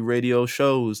RNC radio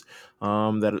shows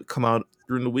that come out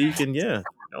during the week. And yeah,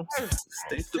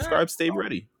 stay subscribed, stay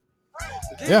ready.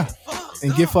 Yeah,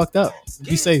 and get fucked up.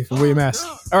 Be safe and wear your mask.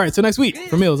 All right, till next week.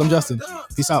 For Meelz, I'm Justin.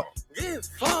 Peace out. Get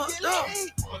fucked up.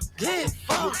 Get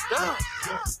fucked up.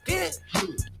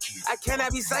 I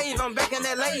cannot be saved. I'm back in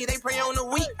LA. They pray on the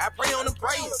weak. I pray on the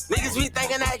praise. Niggas be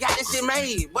thinking I got this shit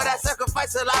made, but I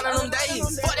sacrifice a lot of them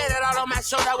days. Put that all on my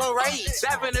shoulder, I won't rage.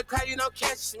 Step in the car,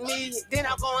 catch me. Then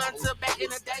I'll go until back in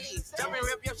the days. Jump and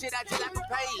rip your shit out till I can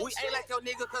pay. We ain't like your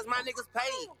nigga, cause my niggas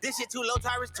paid. This shit too low,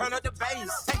 Tyrus, turn up the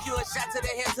bass. Take you a shot to the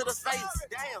head, to the face.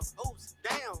 Damn, oops,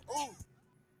 damn, ooh.